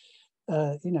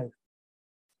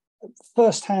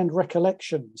first-hand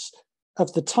recollections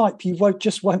of the type you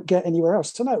won't get anywhere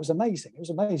else. So no, it was amazing. It was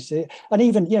amazing. And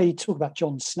even you talk about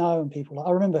Jon Snow and people.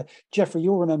 I remember, Geoffrey,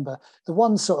 you'll remember the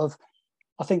one sort of,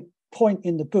 I think, point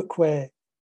in the book where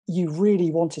you really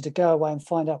wanted to go away and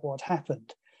find out what had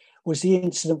happened was the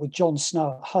incident with Jon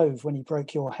Snow at Hove when he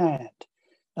broke your hand.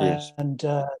 Yes. And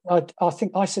I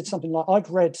think I said something like, I'd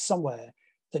read somewhere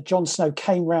that Jon Snow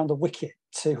came round the wicket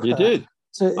to. You did.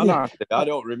 I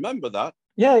don't remember that.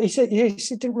 Yeah, he said he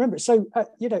didn't remember it. So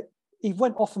he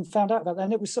went off and found out about that,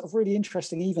 and it was sort of really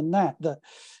interesting. Even that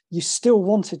you still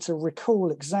wanted to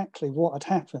recall exactly what had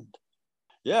happened.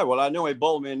 Yeah, well, I know he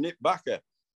bowled me a nip backer,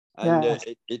 and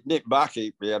it nipped back.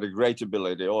 He had a great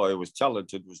ability. Oh, he was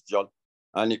talented, was John,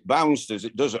 and it bounced as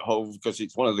it does at Hove because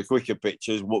it's one of the quicker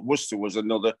pitches. Worcester was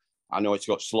another. I know it's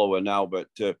got slower now, but.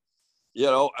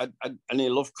 And he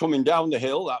loved coming down the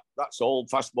hill. That's all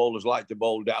fast bowlers like to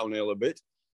bowl downhill a bit.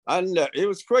 And he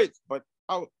was quick, but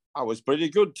I was pretty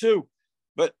good too.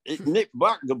 But it nipped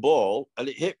back the ball and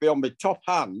it hit me on my top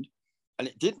hand. And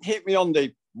it didn't hit me on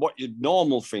what your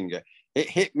normal finger. It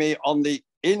hit me on the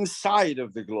inside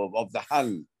of the glove of the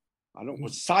hand. I don't know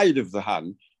what side of the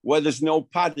hand where there's no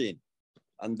padding.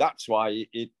 And that's why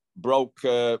it broke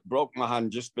my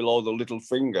hand just below the little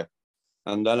finger.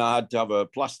 And then I had to have a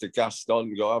plaster cast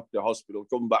on, go up to the hospital,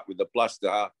 come back with the plaster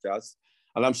heart cast.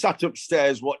 And I'm sat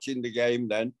upstairs watching the game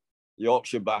then,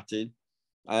 Yorkshire batting.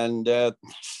 And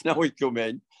Snowy come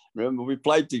in. Remember, we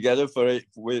played together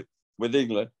with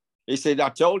England. He said, I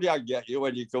told you I'd get you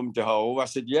when you come to Hove. I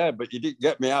said, yeah, but you didn't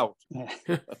get me out. Yeah.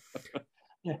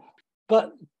 Yeah.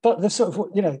 But the sort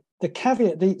of, the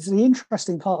caveat, the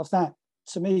interesting part of that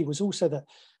to me was also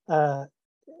that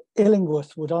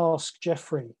Illingworth would ask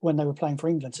Geoffrey when they were playing for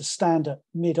England to stand at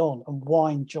mid-on and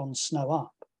wind Jon Snow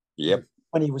up. Yep.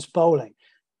 When he was bowling.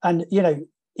 And,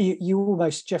 you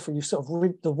almost, Geoffrey, you sort of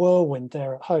rigged the whirlwind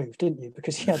there at Hove, didn't you?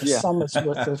 Because he had a summer's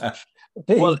worth of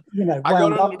being, wound I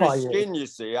got up under by his you. skin, you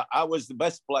see. I was the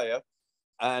best player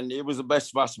and he was the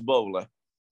best fast bowler.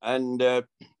 And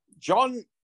John,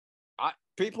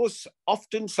 people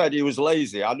often said he was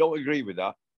lazy. I don't agree with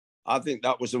that. I think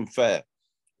that was unfair.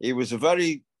 He was a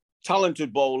very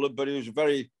talented bowler, but he was a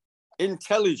very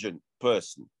intelligent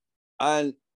person.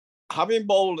 And having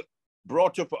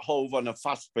brought up at Hove on a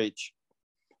fast pitch,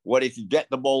 where he could get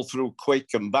the ball through quick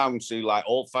and bouncy like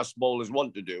all fast bowlers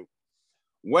want to do,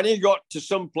 when he got to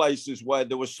some places where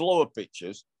there were slower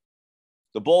pitches,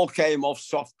 The ball came off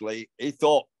softly. He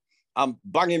thought, I'm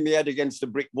banging my head against a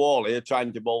brick wall here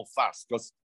trying to bowl fast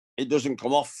because it doesn't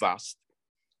come off fast.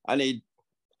 And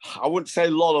I wouldn't say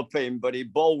lollop him, but he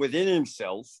bowled within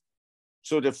himself,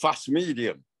 sort of fast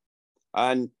medium.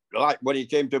 And like when he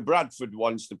came to Bradford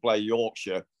once to play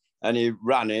Yorkshire, and he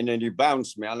ran in and he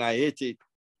bounced me, and I hit it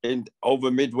in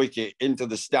over mid-wicket into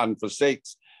the stand for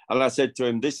 6. And I said to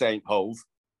him, this ain't Hove.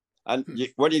 And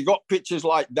when he got pitches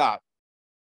like that,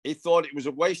 he thought it was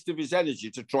a waste of his energy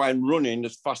to try and run in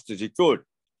as fast as he could.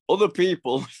 Other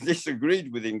people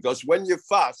disagreed with him because when you're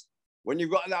fast, when you've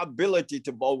got that ability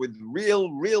to bowl with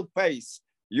real pace,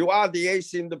 you are the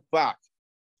ace in the pack.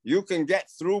 You can get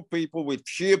through people with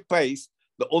sheer pace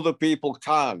that other people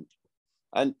can't.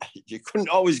 And you couldn't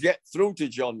always get through to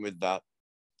John with that.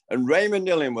 And Raymond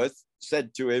Illingworth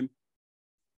said to him,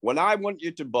 when I want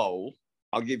you to bowl,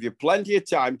 I'll give you plenty of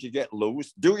time to get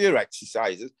loose, do your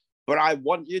exercises, but I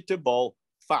want you to bowl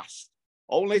fast.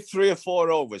 Only 3 or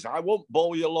 4 overs. I won't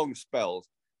bowl your long spells,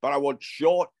 but I want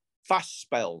short, fast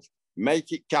spells.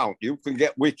 Make it count. You can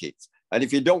get wickets. And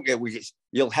if you don't get wickets,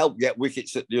 you'll help get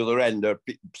wickets at the other end. Or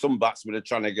some batsmen are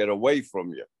trying to get away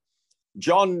from you.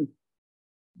 John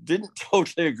didn't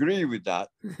totally agree with that.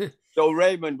 So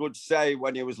Raymond would say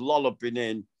when he was lolloping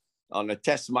in on a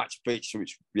test match pitch,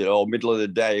 which, middle of the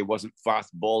day, wasn't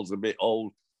fast, balls a bit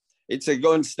old, he'd say,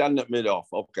 go and stand at mid-off.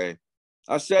 Okay.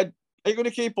 I said, are you going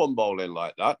to keep on bowling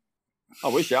like that? I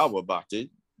wish I were batting.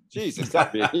 Jesus,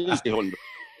 that'd be an easy 100.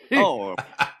 Oh,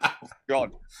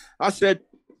 God. I said,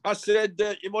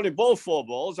 you've only bowled 4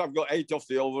 balls. I've got 8 off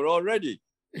the over already.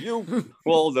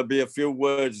 Well, there'll be a few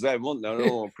words then, won't there?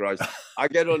 Oh, Christ. I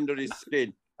get under his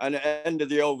skin. And at the end of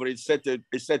the over, he said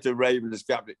to Raymond as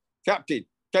captain,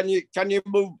 can you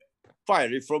move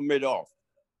Fiery from mid-off?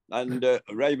 And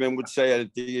Raymond would say,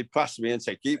 he'd pass me and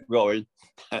say, keep going,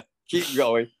 keep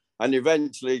going. And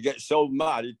eventually he'd get so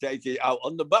mad, he'd take it out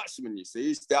on the batsman, you see,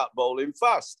 he'd start bowling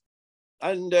fast.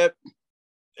 And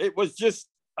it was just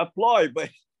a ploy, but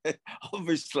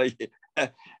obviously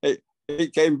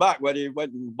it came back when he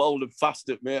went and bowled fast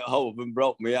at me at home and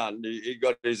broke my hand. He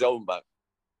got his own back.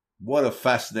 What a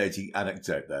fascinating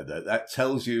anecdote there. That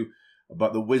tells you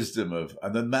about the wisdom of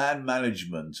and the man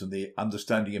management and the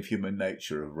understanding of human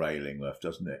nature of Ray Illingworth,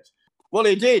 doesn't it? Well,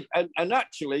 he did. And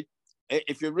actually,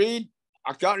 if you read,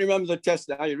 I can't remember the test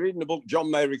now, you're reading the book, John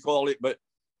may recall it, but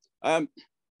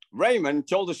Raymond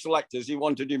told the selectors he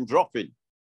wanted him dropping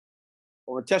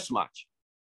for a test match.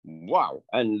 Wow.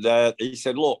 And he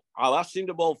said, look, I'll ask him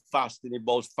to bowl fast, and he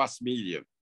bowls fast medium.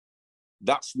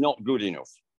 That's not good enough.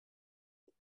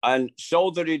 And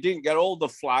so that he didn't get all the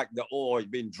flack that,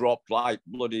 he'd been dropped like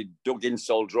bloody Doug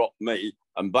Insall dropped me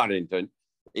and Barrington,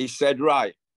 he said,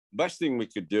 right, best thing we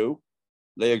could do,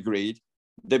 they agreed,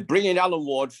 they bring in Alan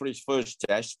Ward for his first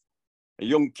test, a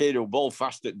young kid who bowled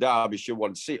fast at Derbyshire. We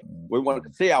want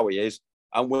to see how he is,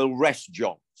 and we'll rest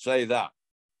John, say that.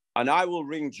 And I will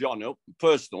ring John up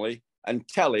personally and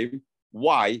tell him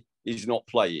why he's not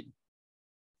playing.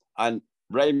 And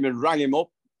Raymond rang him up.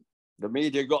 The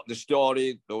media got the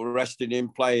story. They were resting him,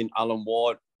 playing Alan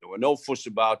Ward. There were no fuss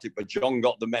about it, but John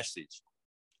got the message.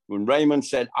 When Raymond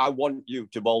said, I want you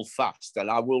to bowl fast, and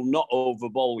I will not over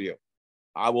bowl you.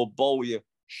 I will bowl you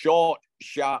short,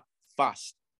 sharp,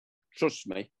 fast. Trust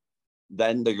me.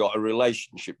 Then they got a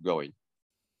relationship going.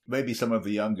 Maybe some of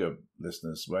the younger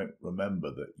listeners won't remember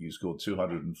that you scored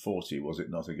 240, was it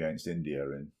not, against India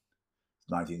in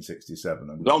 1967?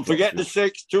 And don't forget the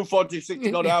 6, 246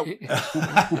 not out.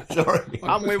 Sorry.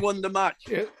 And we won the match.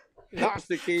 That's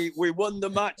the key. We won the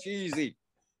match easy.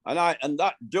 And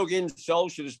that Doug Insall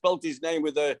should have spelt his name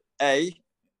with a A.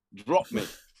 Dropped me.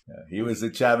 Yeah, he was the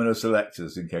chairman of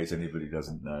selectors, in case anybody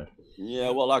doesn't know.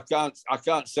 Yeah, well, I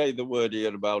can't say the word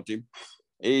here about him.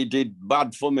 He did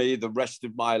bad for me the rest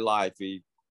of my life. He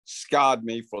scarred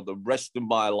me for the rest of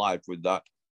my life with that.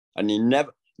 And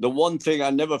the one thing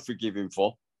I never forgive him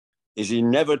for is he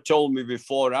never told me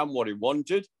beforehand what he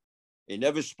wanted. He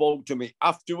never spoke to me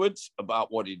afterwards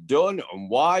about what he'd done and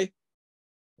why.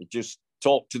 He just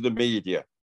talked to the media.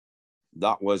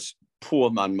 That was poor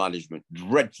man management,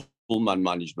 dreadful man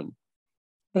management.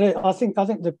 But I think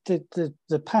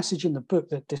the passage in the book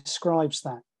that describes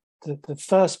that, the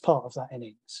first part of that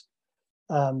innings,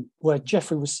 where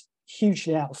Geoffrey was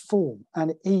hugely out of form,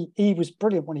 and he was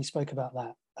brilliant when he spoke about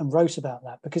that and wrote about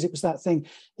that, because it was that thing.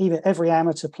 Even every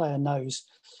amateur player knows,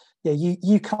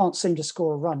 you can't seem to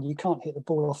score a run, you can't hit the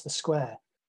ball off the square,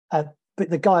 but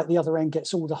the guy at the other end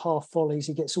gets all the half volleys,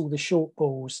 he gets all the short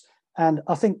balls, and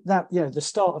I think that the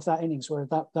start of that innings where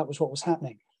that was what was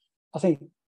happening. I think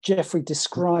Geoffrey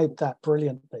described that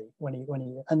brilliantly when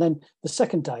he and then the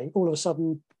second day, all of a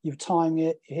sudden you're timing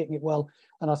it, you're hitting it well.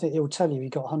 And I think it will tell you he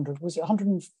got 100, was it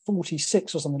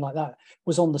 146 or something like that,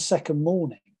 was on the second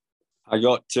morning. I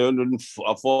got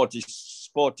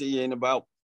 240 in about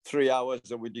 3 hours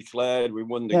that we declared. We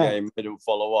won the game, didn't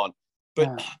follow on.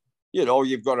 But, you know,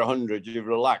 you've got 100, you've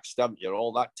relaxed, haven't you?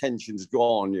 All that tension's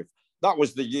gone. That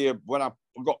was the year when I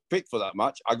got picked for that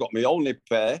match. I got my only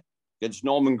pair against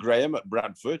Norman Graham at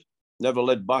Bradford. Never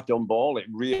led bat on ball. It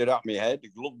reared at me head.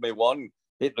 It gloved me one,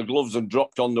 hit the gloves and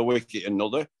dropped on the wicket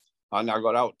another. And I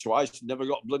got out twice, never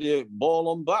got bloody ball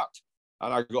on bat.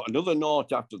 And I got another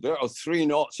nought after that, or 3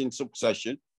 noughts in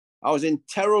succession. I was in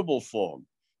terrible form.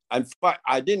 In fact,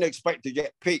 I didn't expect to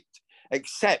get picked,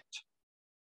 except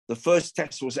the first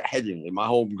test was at Headingley, my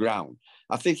home ground.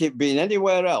 I think if being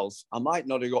anywhere else, I might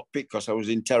not have got picked because I was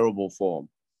in terrible form.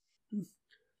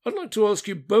 I'd like to ask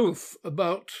you both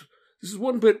about, this is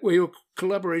one bit where your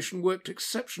collaboration worked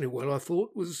exceptionally well, I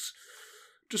thought, was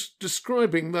just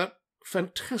describing that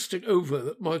fantastic over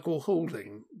that Michael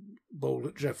Holding bowled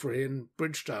at Jeffrey in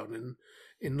Bridgetown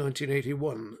in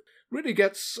 1981. Really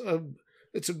gets...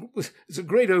 It's a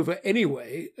great over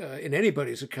anyway, in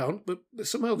anybody's account, but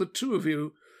somehow the two of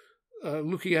you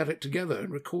looking at it together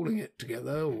and recalling it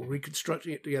together or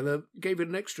reconstructing it together gave it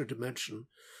an extra dimension.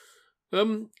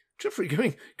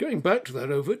 Jeffrey, going back to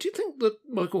that over, do you think that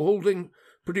Michael Holding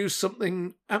produced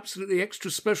something absolutely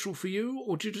extra special for you,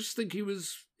 or do you just think he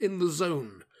was in the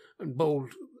zone and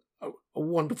bowled a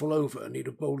wonderful over and he'd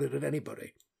have bowled it at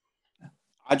anybody?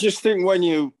 I just think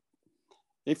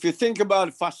if you think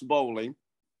about fast bowling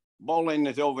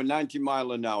at over 90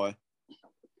 mile an hour,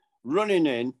 running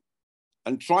in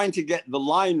and trying to get the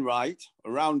line right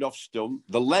around off stump,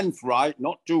 the length right,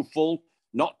 not too full,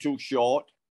 not too short,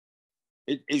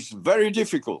 it is very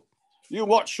difficult. You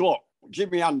watch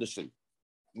Jimmy Anderson,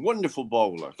 wonderful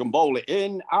bowler, can bowl it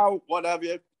in, out,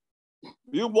 whatever.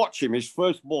 You watch him, his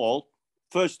first ball,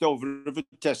 first over of a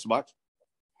test match,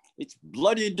 it's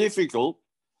bloody difficult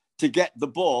to get the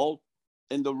ball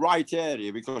in the right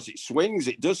area because it swings,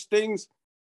 it does things,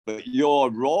 but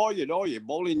you're raw, you know, you're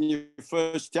bowling your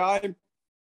first time,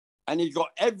 and he got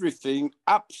everything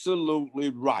absolutely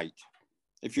right.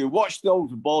 If you watch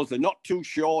those balls, they're not too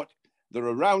short, they're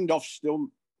around off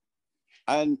stump,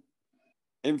 and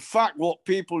in fact, what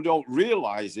people don't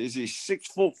realise is he's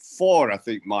 6'4", I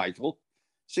think, Michael,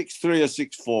 6'3"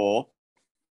 or 6'4".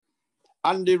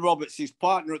 Andy Roberts, his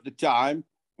partner at the time,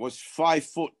 was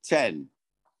 5'10".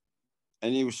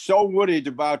 And he was so worried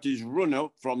about his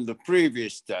run-up from the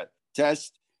previous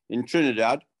test in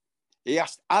Trinidad, he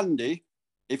asked Andy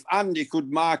if Andy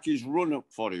could mark his run-up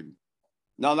for him.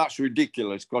 Now, that's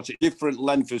ridiculous because it's a different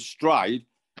length of stride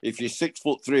if you're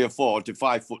 6'3" or 4" to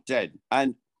 5'10".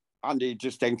 And Andy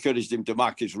just encouraged him to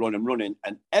mark his run and running,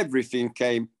 and everything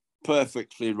came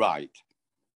perfectly right.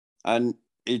 And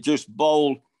he just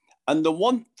bowled. And the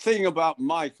one thing about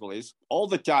Michael is, all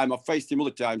the time, I've faced him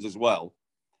other times as well,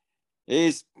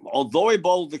 is although he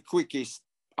bowled the quickest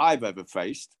I've ever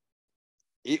faced,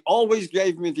 he always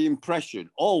gave me the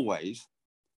impression, always,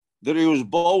 that he was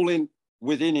bowling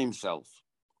within himself.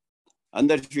 And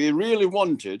that if he really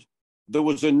wanted, there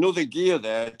was another gear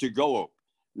there to go up.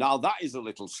 Now, that is a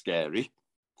little scary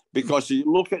because you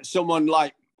look at someone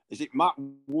like, is it Matt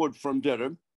Wood from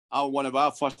Durham, one of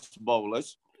our fast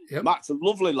bowlers? Yep. Matt's a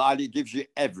lovely lad. He gives you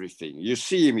everything. You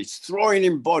see him, he's throwing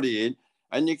his body in,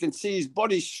 and you can see his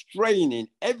body straining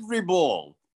every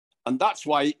ball. And that's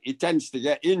why he tends to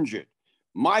get injured.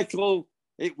 Michael,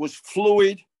 it was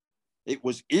fluid. It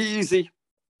was easy.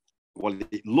 Well,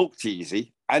 it looked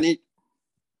easy. And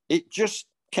it just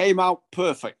came out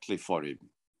perfectly for him.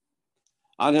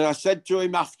 And I said to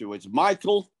him afterwards,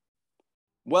 Michael,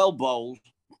 well bowled.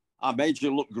 I made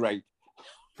you look great.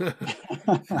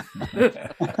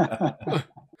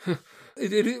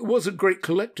 It was a great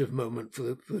collective moment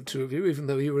for the two of you, even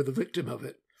though you were the victim of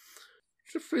it.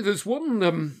 Jeffrey, there's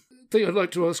one thing I'd like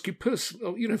to ask you,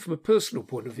 from a personal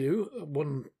point of view.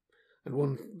 One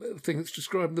thing that's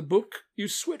described in the book. You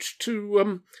switched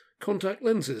to contact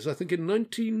lenses, I think, in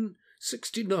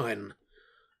 1969.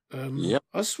 Yep.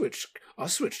 I switched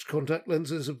contact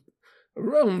lenses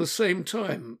around the same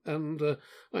time, and I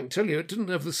can tell you it didn't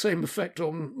have the same effect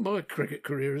on my cricket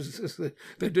career as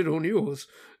they did on yours.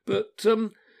 But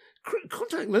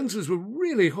contact lenses were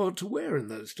really hard to wear in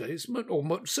those days,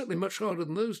 certainly much harder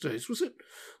than those days. Was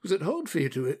it hard for you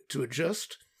to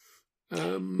adjust?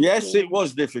 Yes, it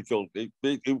was difficult. It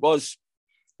was,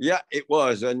 yeah, it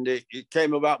was, and it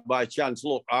came about by chance.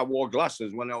 Look, I wore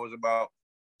glasses when I was about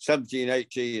 17,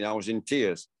 18. I was in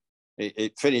tears.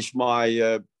 It finished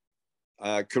my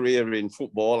career in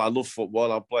football. I love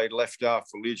football. I played left half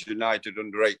for Leeds United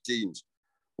under 18s.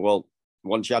 Well,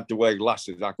 once you had to wear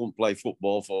glasses. I couldn't play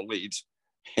football for Leeds.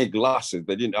 Glasses.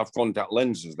 They didn't have contact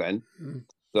lenses then.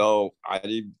 So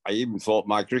I even thought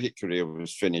my cricket career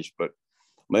was finished. But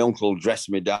my uncle dressed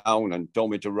me down and told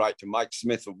me to write to Mike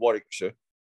Smith of Warwickshire,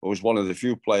 who was one of the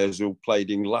few players who played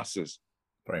in glasses.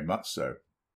 Very much so.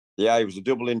 Yeah, he was a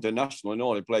double international and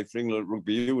all. He played for England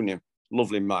Rugby Union.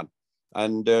 Lovely man.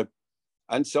 And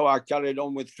so I carried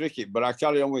on with cricket. But I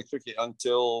carried on with cricket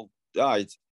until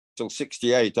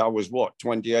 68. I was,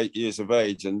 28 years of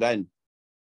age. And then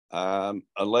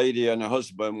a lady and her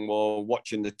husband were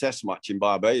watching the test match in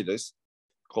Barbados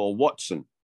called Watson,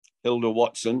 Hilda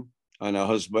Watson and her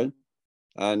husband.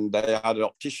 And they had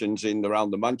opticians in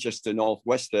around the Manchester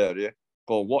Northwest area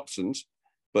called Watson's,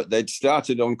 but they'd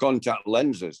started on contact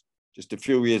lenses just a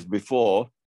few years before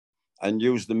and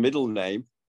used the middle name,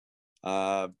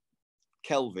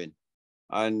 Kelvin.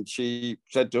 And she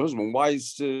said to her husband, why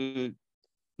is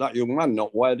that young man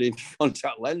not wearing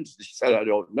contact lenses? She said, I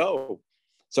don't know.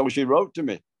 So she wrote to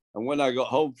me. And when I got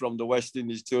home from the West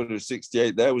Indies tour of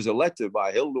 68, there was a letter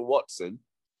by Hilda Watson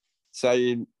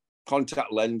saying,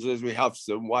 contact lenses, we have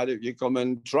some, why don't you come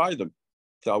and try them?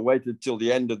 So I waited till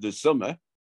the end of the summer,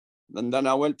 and then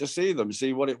I went to see them,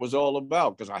 see what it was all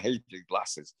about, because I hated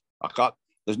glasses.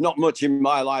 There's not much in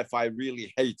my life I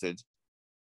really hated,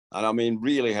 and I mean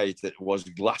really hated, was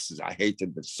glasses. I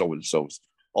hated the so-and-sos.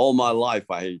 All my life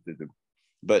I hated them.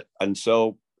 And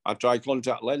so I tried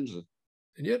contact lenses.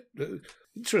 And yet,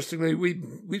 interestingly,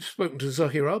 we've spoken to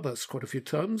Zahir Abbas quite a few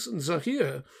times, and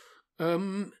Zahir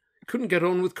couldn't get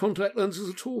on with contact lenses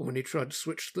at all when he tried to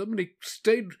switch them, and he tried to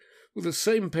stay with the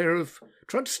same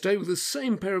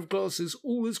pair of glasses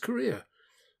all his career.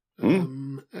 He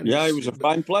was a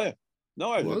fine player.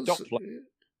 No, he was a top player.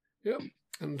 Yeah,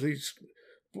 and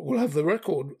will have the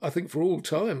record, I think, for all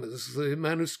time as the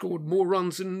man who scored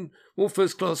more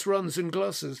first-class runs in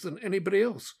glasses than anybody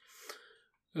else.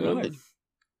 Right.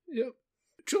 Yeah.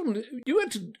 John, you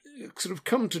had to sort of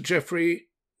come to Geoffrey.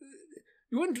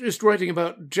 You weren't just writing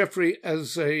about Geoffrey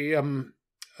as a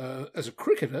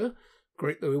cricketer,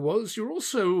 great though he was. You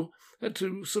also had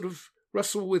to sort of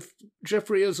wrestle with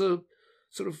Geoffrey as an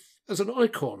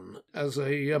icon, as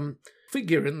a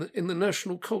figure in the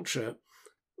national culture.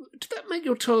 Did that make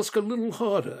your task a little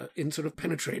harder in sort of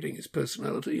penetrating his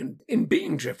personality and in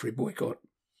being Geoffrey Boycott?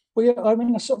 Well, yeah, I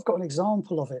mean, I sort of got an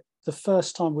example of it the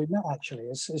first time we met, actually.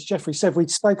 As Geoffrey said, we'd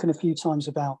spoken a few times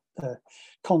about the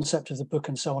concept of the book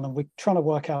and so on, and we're trying to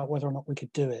work out whether or not we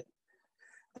could do it.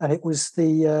 And it was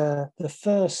the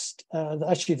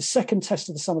second test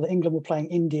of the summer that England were playing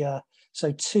India.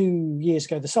 So 2 years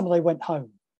ago, the summer they went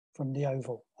home from the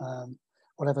Oval,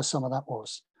 whatever summer that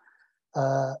was.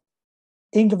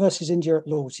 England versus India at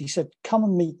Lord's. He said, come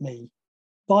and meet me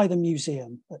by the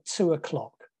museum at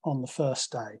 2:00 on the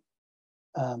first day,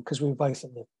 because we were both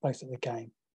at the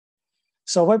game.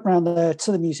 So I went round there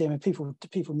to the museum, and people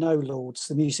know Lord's.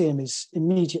 The museum is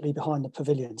immediately behind the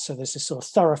pavilion, so there's this sort of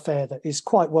thoroughfare that is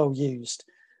quite well used.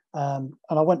 And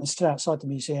I went and stood outside the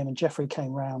museum, and Geoffrey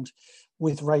came round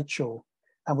with Rachel,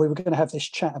 and we were going to have this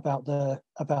chat about the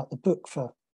book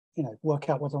for, work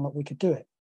out whether or not we could do it.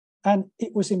 And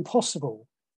it was impossible,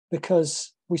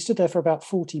 because we stood there for about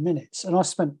 40 minutes, and I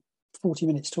spent 40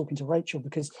 minutes talking to Rachel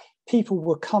because people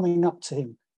were coming up to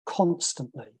him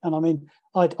constantly. And I mean,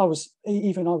 I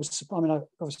obviously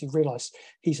realised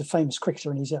he's a famous cricketer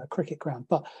and he's at a cricket ground,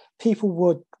 but people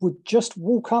would just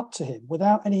walk up to him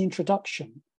without any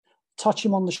introduction, touch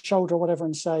him on the shoulder or whatever,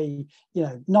 and say,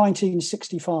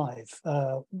 1965,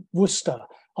 Worcester,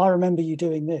 I remember you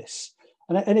doing this.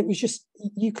 And it was just,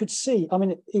 you could see, I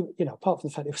mean, apart from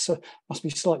the fact it must be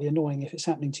slightly annoying if it's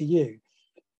happening to you,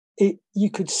 you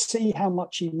could see how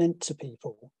much he meant to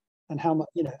people, and how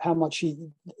much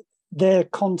their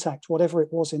contact, whatever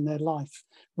it was in their life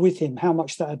with him, how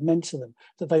much that had meant to them,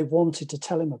 that they wanted to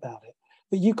tell him about it.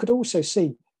 But you could also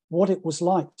see what it was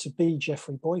like to be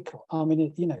Geoffrey Boycott. I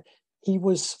mean, he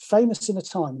was famous in a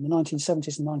time in the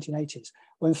 1970s and 1980s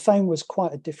when fame was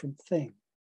quite a different thing.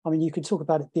 I mean, you could talk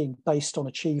about it being based on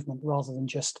achievement rather than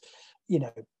just,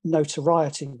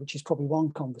 notoriety, which is probably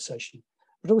one conversation.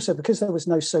 But also because there was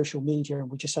no social media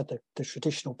and we just had the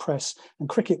traditional press, and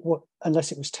cricket,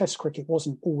 unless it was Test cricket,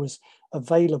 wasn't always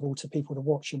available to people to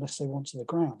watch unless they went to the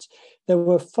grounds. There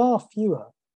were far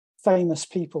fewer famous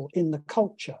people in the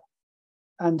culture,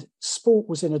 and sport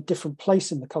was in a different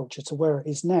place in the culture to where it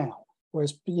is now.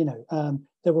 Whereas,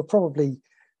 there were probably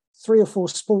 3 or 4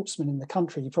 sportsmen in the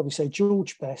country. You probably say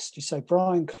George Best, you say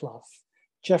Brian Clough,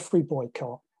 Geoffrey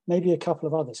Boycott, maybe a couple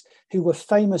of others who were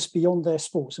famous beyond their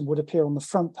sports and would appear on the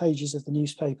front pages of the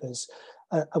newspapers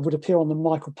would appear on the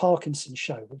Michael Parkinson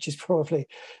show, which is probably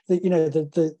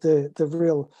the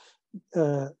real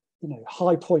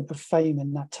high point of fame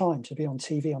in that time, to be on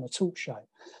TV on a talk show.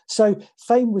 So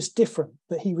fame was different,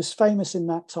 but he was famous in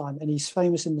that time, and he's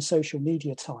famous in the social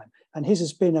media time, and his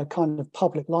has been a kind of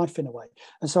public life in a way.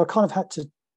 And so I kind of had to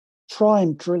try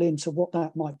and drill into what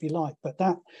that might be like. But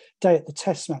that day at the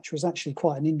test match was actually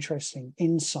quite an interesting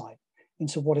insight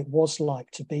into what it was like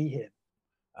to be him.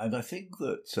 And I think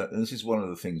that and this is one of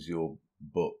the things your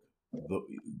book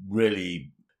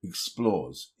really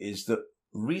explores, is that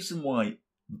reason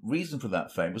for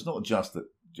that fame was not just that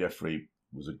Geoffrey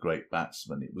was a great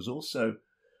batsman, it was also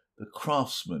the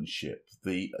craftsmanship,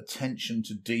 the attention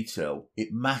to detail.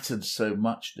 It mattered so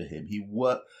much to him. He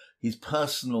worked, his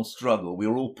personal struggle, we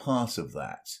were all part of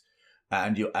that.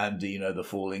 And the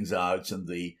fallings out and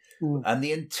the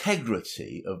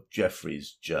integrity of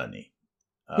Geoffrey's journey.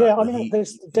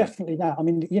 There's definitely that. I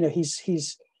mean,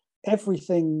 he's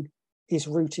everything is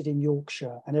rooted in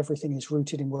Yorkshire, and everything is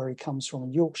rooted in where he comes from.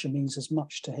 And Yorkshire means as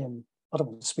much to him. I don't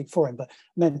want to speak for him, but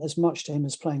meant as much to him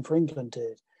as playing for England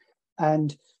did.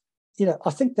 And I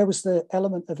think there was the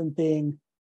element of him being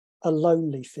a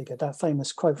lonely figure. That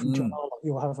famous quote from John Arlott: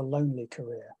 "You'll have a lonely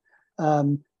career."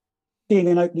 Being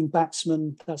an opening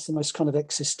batsman, that's the most kind of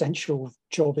existential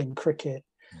job in cricket.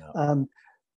 Yeah.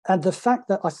 And the fact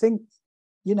that I think,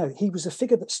 he was a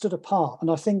figure that stood apart,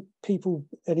 and I think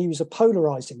and he was a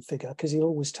polarizing figure because he'll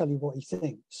always tell you what he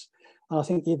thinks. And I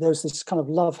think there was this kind of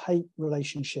love-hate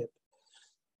relationship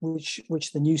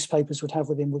which the newspapers would have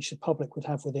with him, which the public would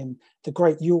have with him. The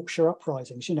great Yorkshire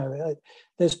uprisings,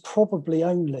 there's probably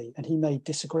only, and he may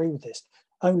disagree with this,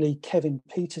 only Kevin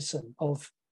Peterson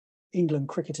of England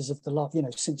cricketers of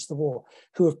the since the war,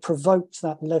 who have provoked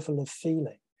that level of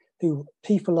feeling, who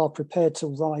people are prepared to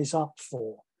rise up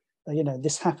for.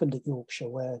 This happened at Yorkshire,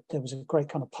 where there was a great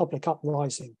kind of public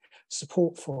uprising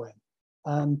support for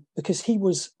him, because he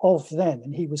was of them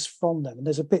and he was from them. And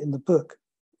there's a bit in the book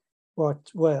where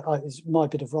it's my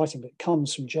bit of writing, but it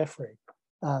comes from Geoffrey,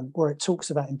 where it talks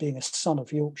about him being a son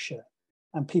of Yorkshire,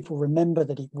 and people remember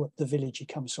that the village he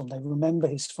comes from. They remember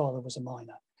his father was a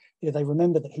miner. They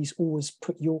remember that he's always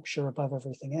put Yorkshire above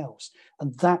everything else,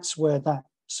 and that's where that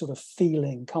sort of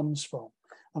feeling comes from.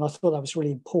 And I thought that was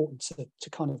really important to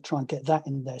kind of try and get that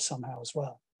in there somehow as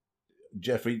well.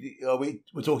 Geoffrey,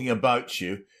 we're talking about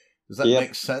you. Does that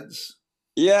make sense?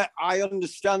 Yeah, I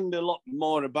understand a lot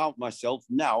more about myself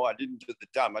now. I didn't at the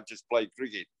time. I just played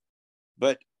cricket.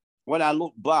 But when I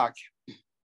look back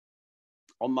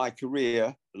on my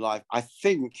career life, I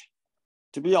think,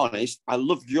 to be honest, I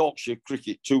loved Yorkshire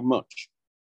cricket too much.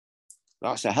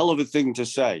 That's a hell of a thing to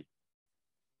say.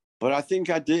 But I think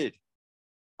I did.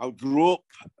 I grew up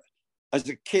as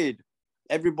a kid.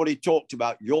 Everybody talked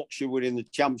about Yorkshire winning the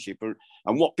championship.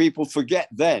 And what people forget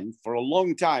then, for a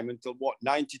long time, until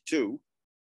 92,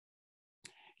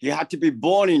 you had to be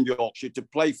born in Yorkshire to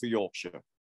play for Yorkshire.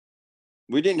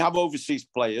 We didn't have overseas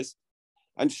players.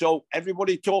 And so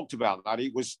everybody talked about that.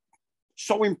 It was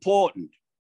so important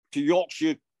to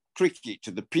Yorkshire cricket,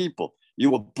 to the people. You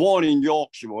were born in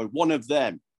Yorkshire, or one of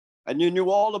them. And you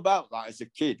knew all about that as a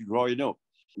kid growing up.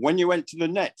 When you went to the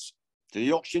nets, to the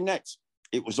Yorkshire nets,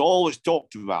 it was always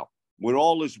talked about. We're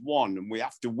all as one and we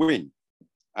have to win.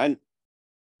 And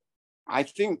I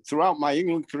think throughout my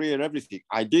England career, everything,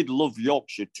 I did love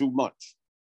Yorkshire too much.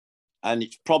 And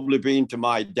it's probably been to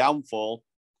my downfall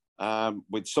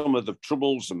with some of the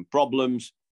troubles and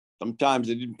problems. Sometimes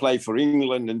I didn't play for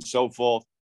England and so forth.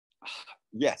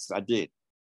 Yes, I did.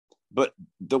 But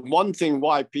the one thing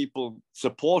why people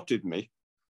supported me,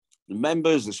 the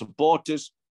members, the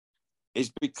supporters, is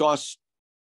because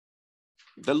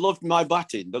they loved my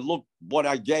batting. They loved what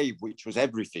I gave, which was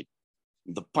everything.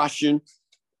 The passion.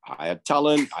 I had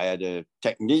talent, I had a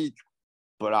technique,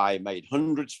 but I made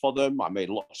hundreds for them. I made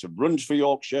lots of runs for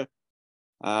Yorkshire.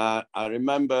 I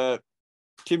remember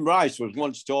Tim Rice was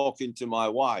once talking to my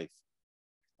wife,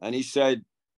 and he said,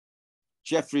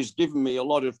 "Geoffrey's given me a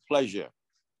lot of pleasure."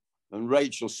 And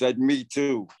Rachel said, "Me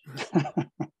too."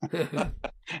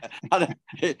 And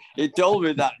he told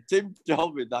me that. Tim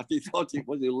told me that. He thought it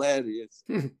was hilarious.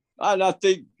 And I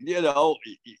think,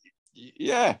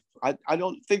 yeah, I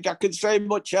don't think I can say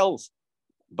much else.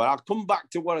 But I'll come back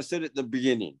to what I said at the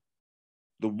beginning.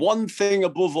 The one thing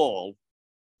above all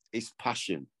is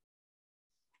passion.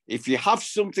 If you have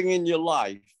something in your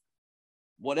life,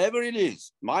 whatever it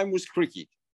is, mine was cricket,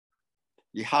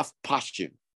 you have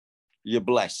passion, you're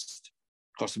blessed.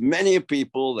 Because many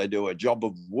people, they do a job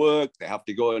of work, they have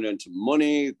to go and earn some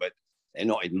money, but they're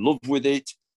not in love with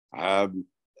it.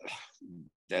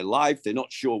 Their life, they're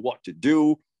not sure what to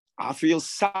do. I feel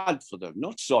sad for them,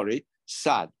 not sorry,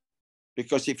 sad.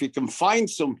 Because if you can find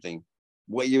something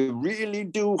where you really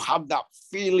do have that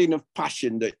feeling of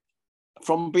passion, that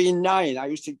from being 9, I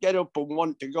used to get up and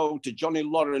want to go to Johnny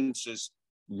Lawrence's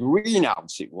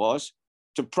greenhouse, it was,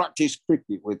 to practice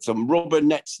cricket with some rubber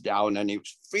nets down, and it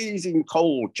was freezing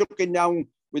cold, chucking down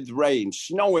with rain,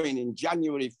 snowing in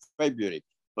January, February.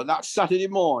 But that Saturday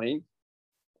morning,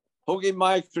 hugging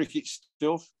my cricket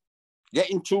stuff,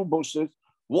 getting 2 buses,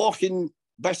 walking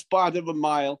best part of a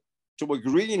mile to a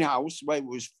greenhouse where it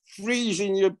was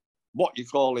freezing your, what you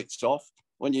call it, soft,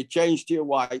 when you changed to your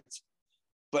white.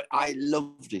 But I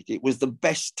loved it. It was the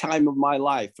best time of my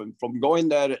life. And from going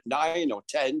there at 9 or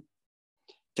 10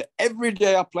 to every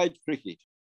day I played cricket,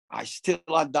 I still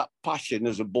had that passion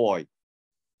as a boy.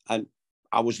 And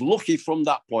I was lucky from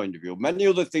that point of view. Many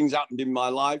other things happened in my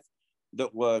life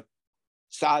that were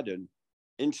sad and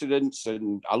incidents.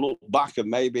 And I look back and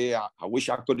maybe I wish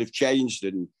I could have changed.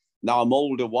 And now I'm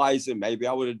older, wiser. Maybe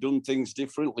I would have done things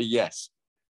differently. Yes.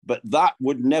 But that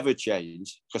would never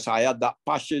change because I had that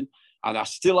passion. And I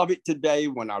still have it today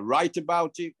when I write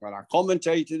about it, when I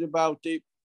commentated about it.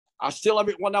 I still have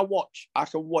it when I watch. I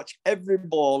can watch every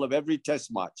ball of every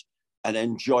test match and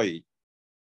enjoy it.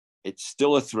 It's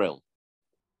still a thrill.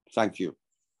 Thank you.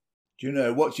 Do you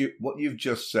know what you've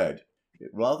just said?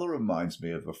 It rather reminds me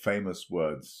of the famous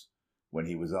words when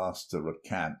he was asked to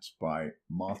recant by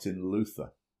Martin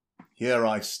Luther. Here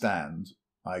I stand,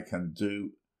 I can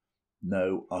do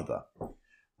no other.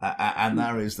 And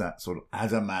there is that sort of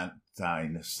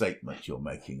adamantine statement you're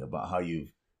making about how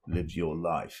you've lived your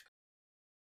life.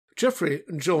 Geoffrey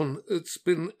and John, it's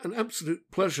been an absolute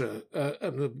pleasure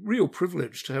and a real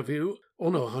privilege to have you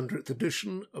on our 100th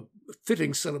edition, a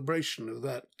fitting celebration of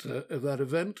that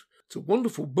event. It's a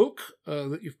wonderful book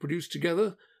that you've produced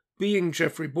together, Being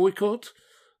Geoffrey Boycott.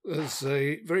 There's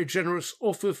a very generous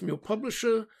offer from your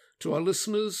publisher to our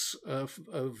listeners of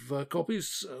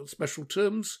copies, special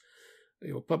terms.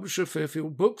 Your publisher,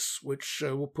 Fairfield Books, which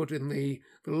we'll put in the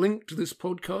link to this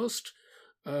podcast.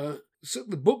 So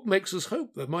the book makes us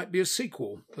hope there might be a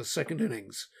sequel, a second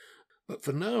innings. But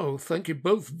for now, thank you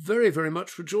both very, very much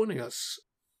for joining us.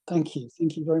 Thank you.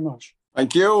 Thank you very much.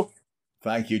 Thank you.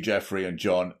 Thank you, Geoffrey and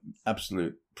John.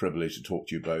 Absolute privilege to talk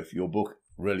to you both. Your book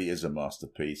really is a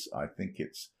masterpiece. I think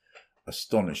it's an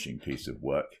astonishing piece of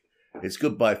work. It's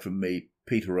goodbye from me,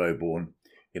 Peter Oborne,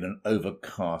 in an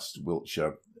overcast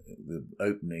Wiltshire. The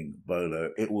opening bowler.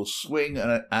 It will swing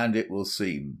and it will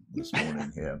seam this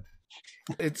morning here.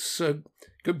 It's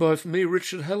goodbye from me,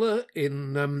 Richard Heller,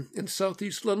 in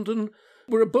southeast London,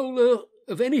 where a bowler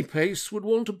of any pace would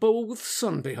want to bowl with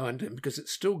sun behind him because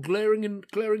it's still glaring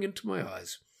into my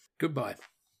eyes. Goodbye.